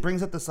 Well, because it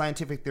brings up the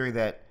scientific theory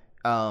that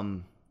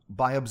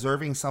by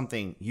observing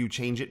something, you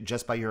change it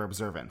just by your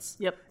observance.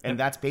 Yep. And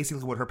that's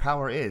basically what her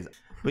power is.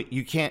 But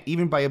you can't,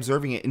 even by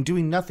observing it and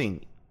doing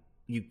nothing,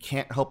 you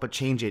can't help but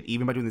change it,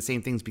 even by doing the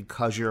same things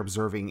because you're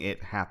observing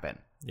it happen.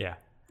 Yeah.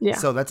 Yeah.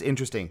 So that's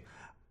interesting.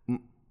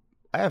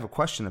 I have a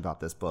question about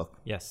this book.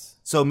 Yes.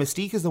 So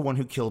Mystique is the one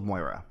who killed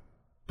Moira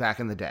back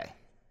in the day.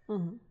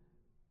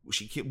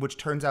 Which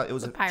turns out it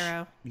was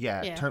Pyro.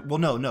 Yeah. Yeah. Well,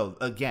 no,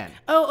 again.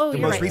 Oh, The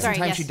you're most right. recent Sorry,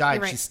 time yes, she died,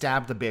 you're right. she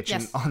stabbed the bitch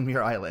Yes. on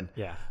Muir Island,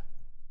 Yeah.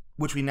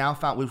 which we now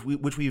found,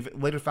 which we've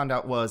later found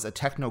out was a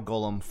techno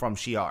golem from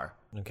Shi'ar.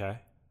 Okay.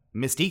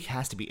 Mystique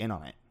has to be in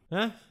on it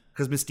Huh?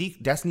 because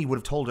Mystique, Destiny would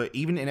have told her,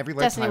 even in every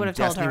Destiny lifetime, would have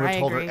told Destiny her, would have I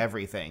told her agree.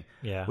 everything.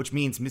 Yeah. Which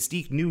means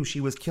Mystique knew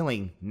she was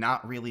killing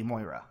not really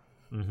Moira.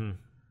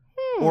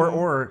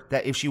 Or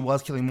that if she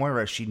was killing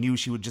Moira, she knew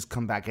she would just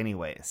come back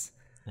anyways.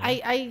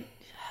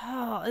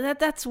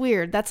 That's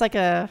weird. That's like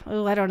I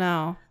don't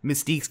know.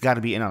 Mystique's got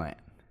to be in on it.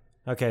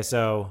 Okay,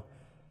 so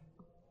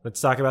let's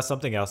talk about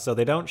something else. So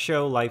they don't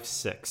show Life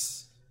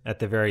 6 at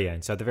the very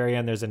end. So at the very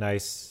end, there's a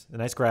nice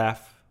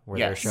graph where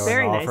they're Yes. showing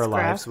Very all nice of her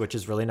graph. lives, which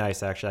is really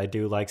nice, actually. I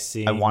do like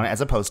seeing... I want it as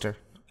a poster.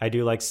 I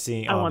do like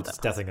seeing... I Oh, want it's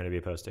that definitely going to be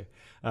a poster.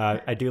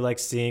 I do like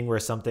seeing where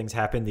something's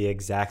happened the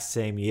exact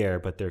same year,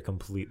 but they're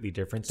completely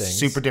different things.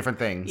 Super different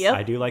things. Yep.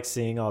 I do like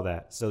seeing all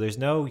that. So there's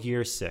no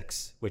year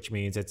 6, which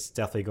means it's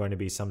definitely going to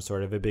be some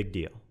sort of a big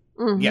deal.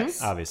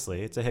 Yes.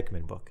 Obviously, it's a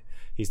Hickman book.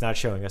 He's not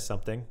showing us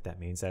something. That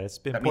means that it's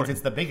been That means important.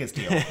 it's the biggest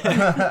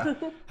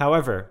deal.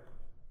 However,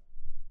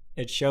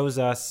 it shows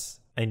us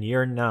in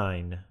year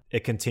 9,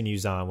 it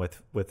continues on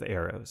with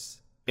arrows.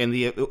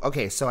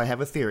 Okay, so I have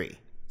a theory.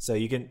 So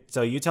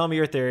you tell me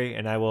your theory,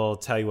 and I will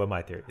tell you what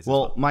my theory is.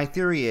 Well, my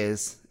theory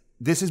is,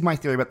 this is my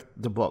theory about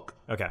the book.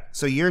 Okay,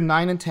 So year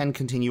 9 and 10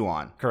 continue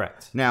on.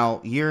 correct.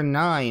 Now, year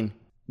 9,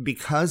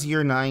 because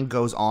year 9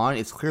 goes on,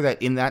 it's clear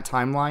that in that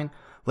timeline,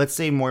 let's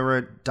say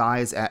Moira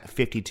dies at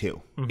 52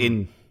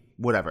 in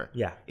whatever.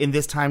 Yeah. In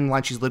this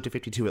timeline, she's lived to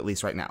 52 at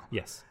least right now.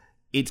 Yes.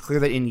 It's clear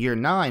that in year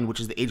 9, which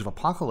is the Age of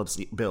Apocalypse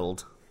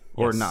build,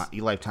 or Yes. not,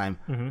 your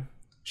lifetime,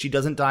 she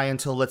doesn't die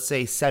until, let's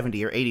say,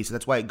 70 or 80, so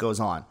that's why it goes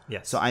on.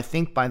 Yes. So I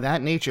think by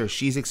that nature,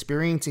 she's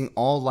experiencing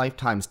all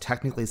lifetimes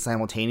technically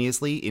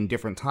simultaneously in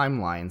different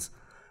timelines,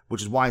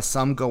 which is why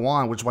some go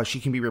on, which is why she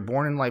can be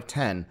reborn in life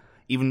 10,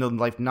 even though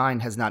life 9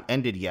 has not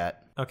ended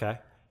yet. Okay.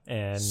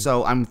 And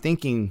So I'm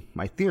thinking,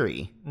 my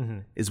theory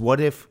is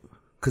what if,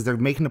 because they're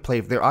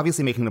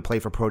obviously making the play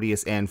for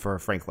Proteus and for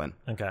Franklin.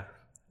 okay.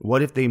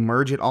 What if they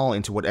merge it all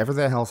into whatever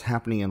the hell's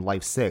happening in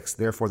Life 6,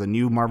 therefore the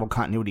new Marvel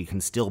continuity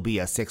can still be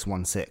a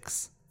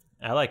 616?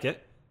 I like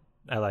it.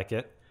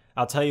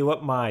 I'll tell you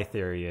what my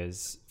theory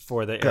is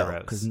for the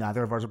arrows. Because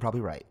neither of ours are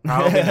probably right.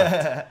 Probably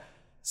not.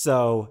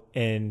 So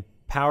in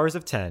Powers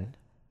of 10,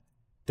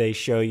 they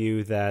show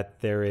you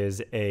that there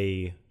is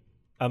a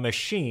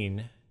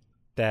machine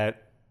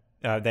that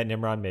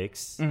Nimrod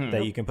makes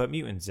that you can put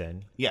mutants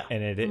in. Yeah.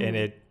 And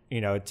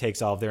it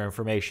takes all of their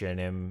information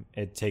and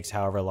it takes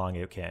however long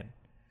it can.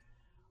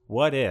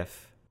 What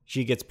if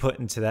she gets put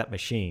into that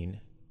machine?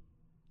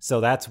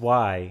 So that's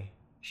why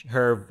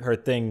her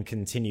thing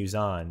continues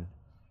on.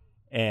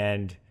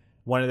 And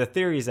one of the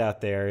theories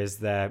out there is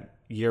that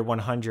year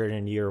 100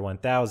 and year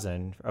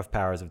 1000 of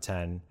Powers of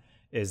 10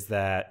 is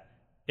that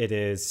it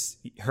is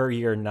her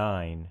year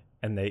 9,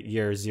 and the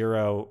year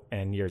 0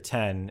 and year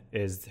 10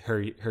 is her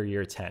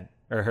year 10,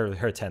 or her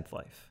 10th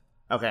life.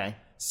 Okay.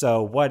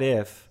 So what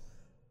if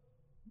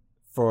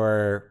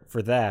for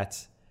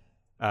that,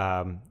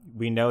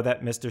 we know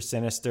that Mr.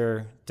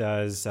 Sinister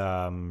does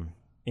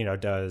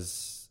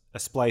does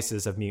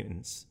splices of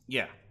mutants.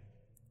 Yeah.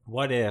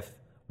 What if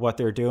what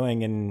they're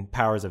doing in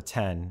Powers of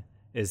 10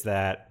 is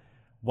that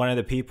one of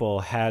the people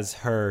has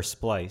her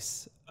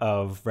splice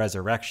of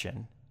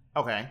resurrection,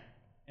 Okay.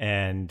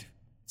 and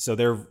so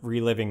they're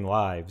reliving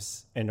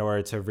lives in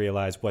order to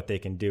realize what they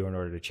can do in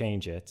order to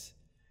change it,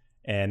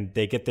 and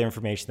they get the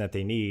information that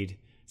they need.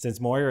 Since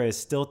Moira is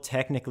still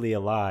technically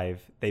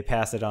alive, they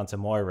pass it on to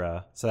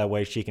Moira so that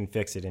way she can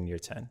fix it in year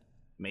 10.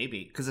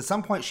 Maybe. Because at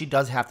some point she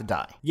does have to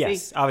die.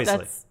 Yes, See, obviously.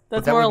 That's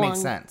But that more would along, make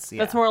sense, yeah.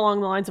 That's more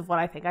along the lines of what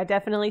I think. I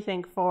definitely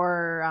think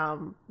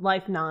for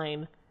Life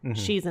 9,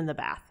 she's in the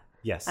bath.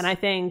 Yes. And I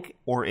think...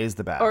 Or is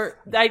the bath.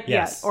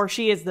 Yes. Or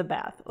she is the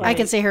bath. I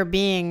can see her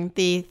being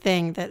the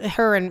thing that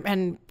her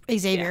and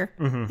Xavier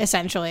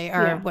essentially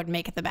are what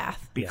make it the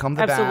bath. Become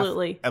the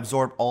Absolutely. bath.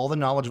 Absorb all the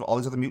knowledge of all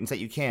these other mutants that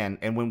you can.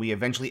 And when we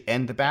eventually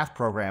end the bath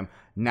program,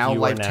 now You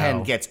are Life 10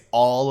 now- gets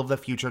all of the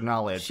future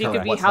knowledge. She of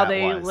could be what how that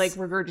they was. like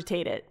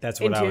regurgitate it.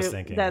 That's what I was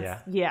thinking,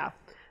 Yeah.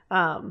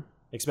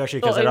 Especially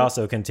because Well, it and-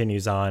 also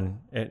continues on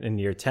in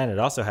year 10. It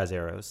also has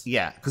arrows.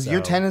 Yeah, because So-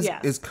 year 10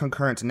 Yes. is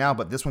concurrent to now,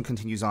 but this one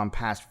continues on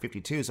past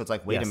 52. So it's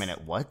like, wait Yes. a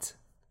minute, what?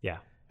 Yeah.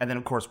 And then,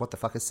 of course, what the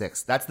fuck is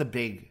 6? That's the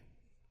big...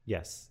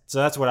 Yes. So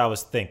that's what I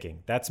was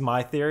thinking. That's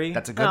my theory.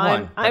 That's a good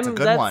one. That's a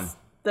good one.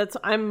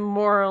 I'm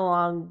more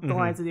along the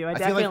lines with you. I I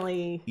feel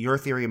definitely... like your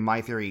theory and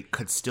my theory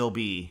could still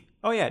be,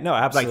 Oh, yeah. No,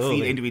 like,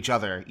 absolutely. feed into each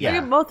other. They Yeah.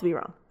 could both be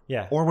wrong.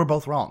 Yeah. Or we're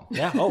both wrong.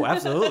 Yeah. Oh,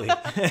 absolutely.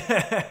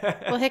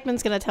 Well,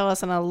 Hickman's going to tell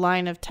us in a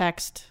line of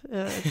text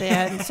at the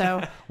end,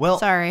 so Well,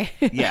 sorry.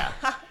 Yeah.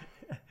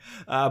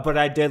 But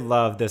I did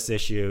love this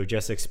issue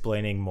just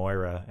explaining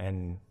Moira.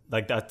 And,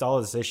 like, that's all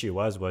this issue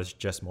was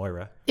just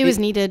Moira. It was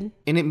needed.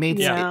 And it made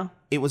Yeah.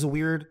 it was a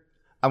weird.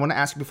 I want to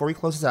ask you before we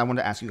close this out. I want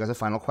to ask you guys a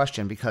final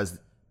question because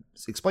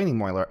explaining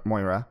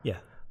Moira. Yeah.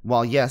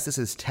 While yes, this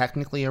is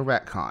technically a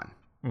retcon,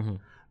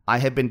 I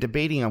have been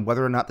debating on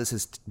whether or not this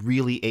is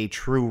really a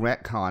true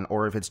retcon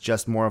or if it's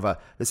just more of a.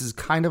 This is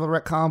kind of a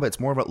retcon, but it's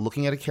more about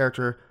looking at a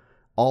character.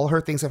 All her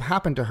things have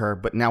happened to her,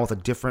 but now with a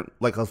different,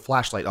 like a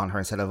flashlight on her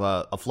instead of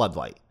a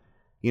floodlight.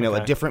 You know,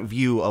 Okay. a different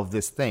view of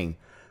this thing.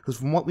 Because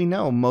from what we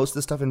know, most of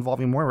the stuff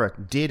involving Moira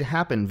did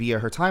happen via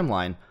her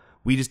timeline.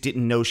 We just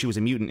didn't know she was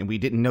a mutant, and we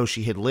didn't know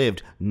she had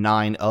lived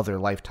 9 other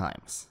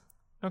lifetimes.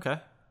 Okay.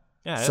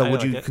 Yeah. So I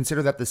would like you it.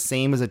 consider that the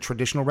same as a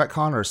traditional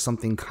retcon or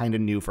something kind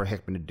of new for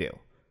Hickman to do,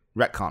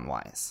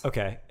 retcon-wise?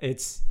 Okay.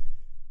 It's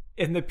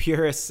in the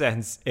purest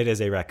sense, it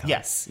is a retcon.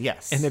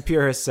 Yes. In the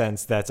purest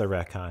sense, that's a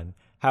retcon.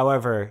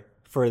 However,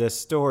 for the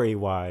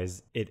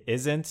story-wise, it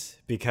isn't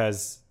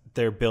because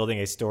they're building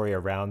a story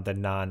around the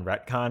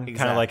non-retcon, kind of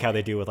Exactly. like how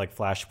they do with like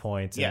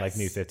Flashpoint and like Yes.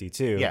 New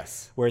 52.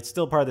 Yes. Where it's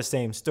still part of the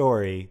same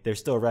story, they're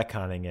still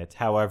retconning it.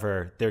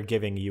 However, they're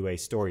giving you a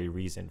story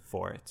reason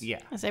for it. Yeah.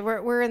 I say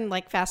we're in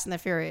like Fast and the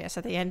Furious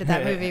at the end of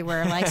that movie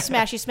where like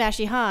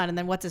smashy Han, and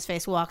then what's his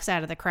face walks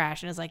out of the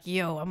crash and is like,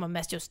 "Yo, I'm gonna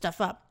mess your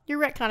stuff up." You're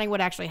retconning what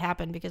actually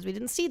happened because we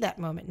didn't see that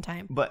moment in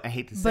time. But I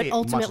hate to say But it,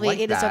 ultimately, much like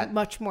it is that, a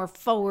much more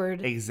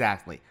forward.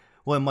 Exactly.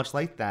 Well, and much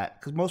like that,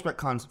 because most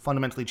retcons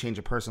fundamentally change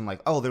a person,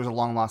 like, oh, there was a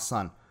long lost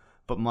son.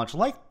 But much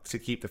like to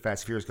keep the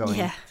Fast and Furious going,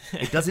 Yeah.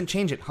 it doesn't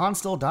change it. Han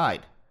still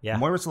died. Yeah.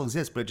 Moira still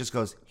exists, but it just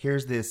goes,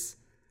 here's this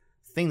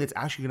thing that's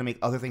actually going to make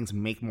other things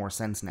make more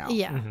sense now.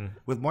 Yeah.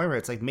 With Moira,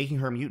 it's like making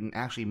her a mutant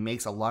actually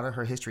makes a lot of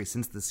her history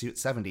since the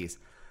 70s.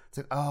 It's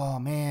like, oh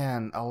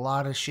man, a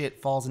lot of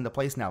shit falls into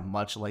place now,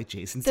 much like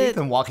Jason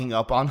Statham walking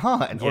up on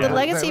Han. The The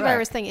legacy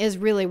virus thing is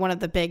really one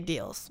of the big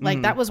deals.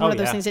 Like that was one Oh, of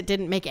those yeah. things that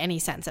didn't make any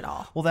sense at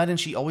all. Well, that and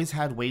she always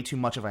had way too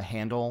much of a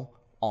handle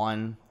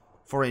on,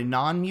 for a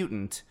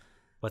non-mutant,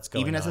 What's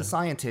going even on? as a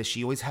scientist,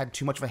 she always had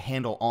too much of a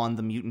handle on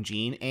the mutant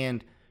gene.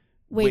 And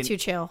Way when- too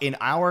chill. In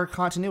our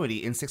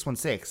continuity in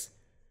 616,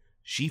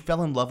 she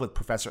fell in love with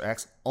Professor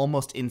X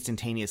almost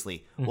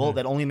instantaneously. Well,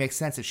 that only makes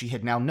sense if she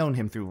had now known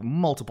him through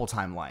multiple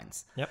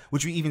timelines. Yep.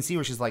 Which we even see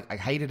where she's like, I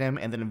hated him,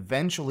 and then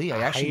eventually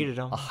I hated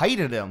him.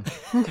 hated him.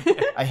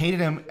 I hated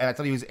him, and I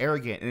thought he was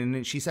arrogant. And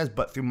then she says,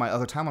 but through my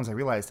other timelines, I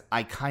realized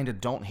I kind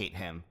of don't hate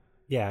him.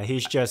 Yeah,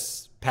 he's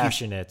just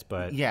passionate,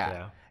 but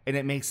Yeah. And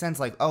it makes sense,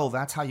 like, oh,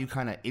 that's how you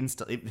kind of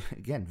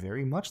again,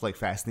 very much like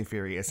Fast and the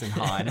Furious and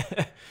Han.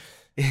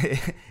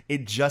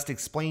 it just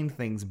explained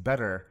things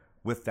better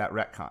with that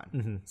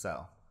retcon.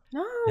 So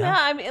No, yeah.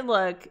 I mean,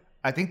 look,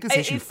 I think this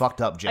issue it's-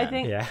 fucked up Jen. I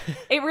think Yeah.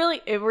 it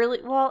really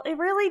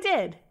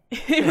did.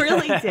 It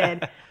really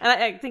did. And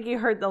I think you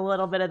heard a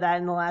little bit of that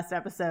in the last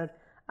episode.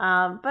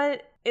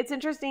 But it's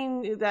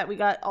interesting that we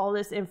got all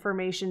this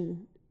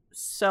information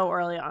so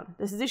early on.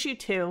 This is issue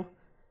 2.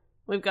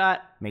 We've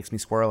got Makes me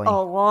squirrely.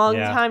 a long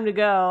Yeah. time to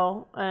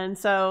go, and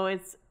so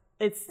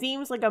it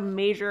seems like a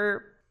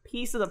major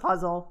piece of the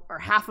puzzle, or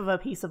half of a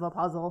piece of a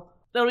puzzle.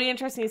 It'll be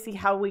interesting to see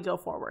how we go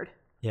forward.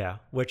 Yeah,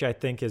 which I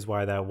think is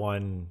why that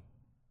one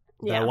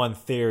Yeah.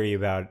 theory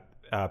about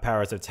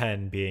Powers of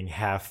 10 being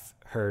half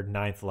her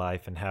 9th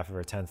life and half of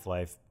her 10th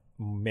life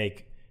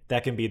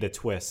that can be the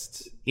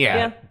twist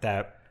yeah.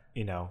 that,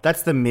 you know.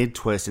 That's the mid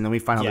twist, and then we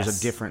find out there's Yes,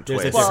 a different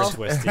there's twist. a different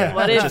Well, twist. Yeah.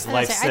 what Which if- is I was gonna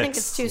life say, I think 6.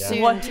 it's too Yeah.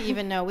 soon What- to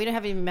even know. We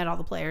haven't even met all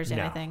the players yet,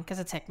 No. I think, because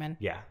it's Hickman.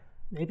 Yeah.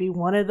 maybe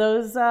one of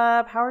those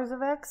powers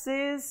of X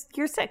is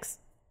Gear 6.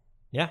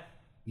 Yeah,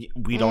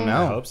 We don't I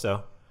know. hope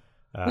so.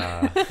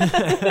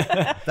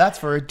 That's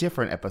for a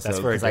different episode That's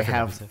for a because I different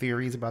have episode.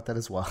 theories about that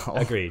as well.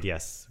 Agreed.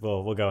 Yes,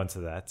 we'll go into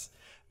that.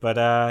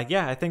 But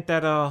yeah, I think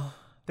that'll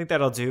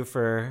do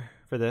for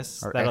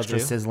this. Our that'll extra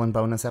do. sizzling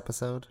bonus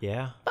episode.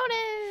 Yeah.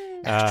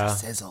 Bonus. Extra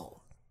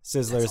sizzle.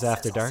 Sizzlers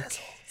After Dark.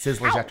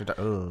 Sizzlers after dark.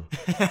 Ugh.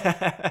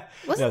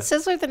 Wasn't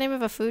Sizzler the name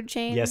of a food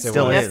chain? Yes, it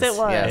Still was. is. Yes, it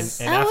was.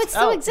 Yes. And It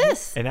still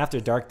exists. And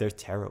After Dark, they're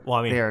terrible. Well,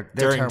 I mean, They're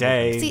during terrible.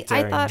 day. See,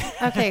 during... I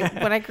thought, okay,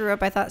 when I grew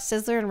up, I thought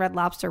Sizzler and Red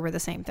Lobster were the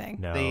same thing.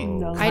 No. They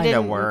No. I kind of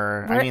didn't.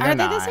 were. Are I mean, they they're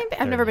the not. same thing?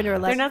 I've never been to a They're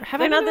Lobster. not. Have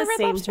They're I not been to the Red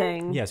same Lobster?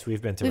 thing. Yes,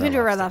 we've been to We've Red been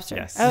to a Red Lobster.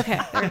 Lobster. Yes.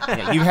 Okay.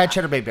 Yeah, you had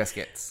Cheddar Bay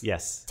biscuits.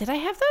 Yes. Did I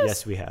have those?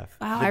 Yes, we have.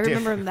 Wow, I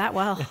remember them that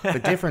well. The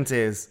difference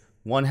is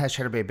one has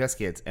Cheddar Bay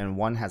biscuits and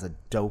one has a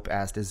dope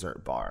ass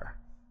dessert bar.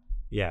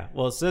 Yeah.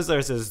 Well,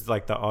 Sizzlers is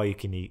like the all you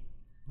can eat.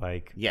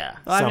 Like Yeah.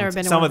 Well, I've never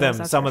been to some one of of those, them.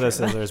 that's Some for of the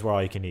sure. Sizzlers were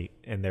all you can eat,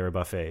 and they were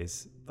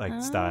buffets like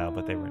style,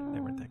 but they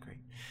weren't that great.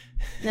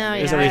 No,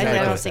 There's yeah, a reason I I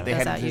don't go seek with They those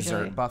had out a dessert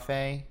usually.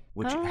 buffet,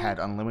 which had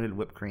unlimited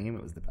whipped cream.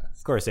 It was the best.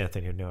 Of course,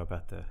 Anthony would know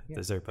about the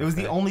dessert buffet. It was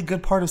the only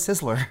good part of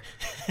Sizzler.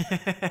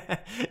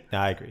 No,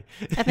 I agree.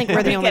 I think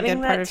we're the only Getting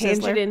good part that of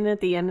tangent Sizzler. in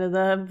at the end of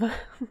the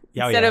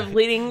Yeah, instead yeah. of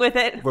leading with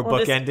it. We're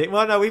we'll just- bookending.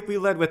 Well, no, we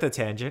led with a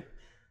tangent.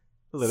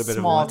 A little bit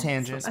Small of one.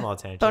 tangent. Small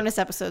tangent. Bonus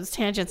episodes,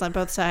 tangents on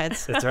both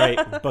sides. That's right.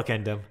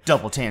 Bookend them.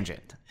 Double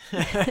tangent.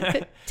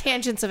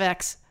 Tangents of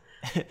X.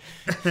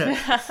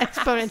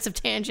 Exponents of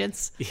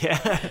tangents.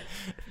 Yeah.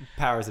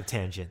 Powers of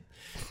tangent.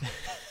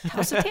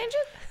 House of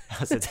Tangent?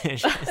 Powers of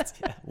tangent.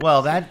 Yeah.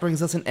 Well, that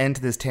brings us an end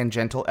to this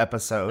tangential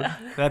episode.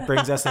 That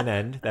brings us an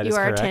end. That is You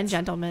are correct. a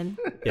tangentleman.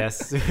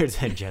 Yes, we're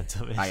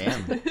tangentlemen. I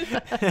am.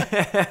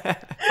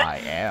 I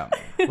am.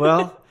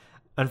 Well,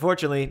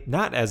 unfortunately,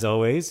 not as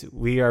always.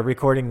 We are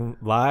recording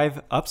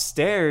live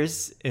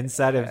upstairs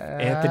inside of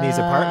Anthony's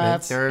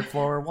apartment. Third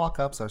floor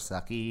walk-ups are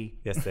sucky.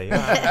 Yes, they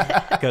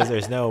are. Because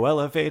there's no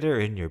elevator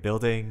in your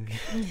building.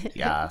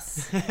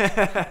 Yes.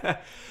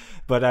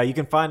 But you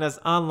can find us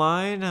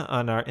online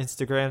on our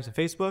Instagrams and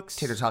Facebooks.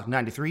 Tater Talk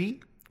 93.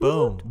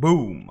 Boom.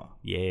 Boom.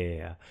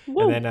 Yeah.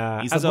 And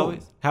then, He's as a boom.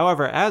 always,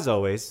 however, as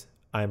always,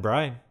 I'm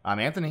Brian. I'm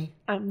Anthony.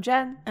 I'm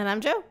Jen. And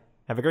I'm Joe.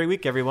 Have a great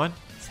week, everyone.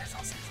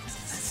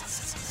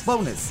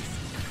 Bonus.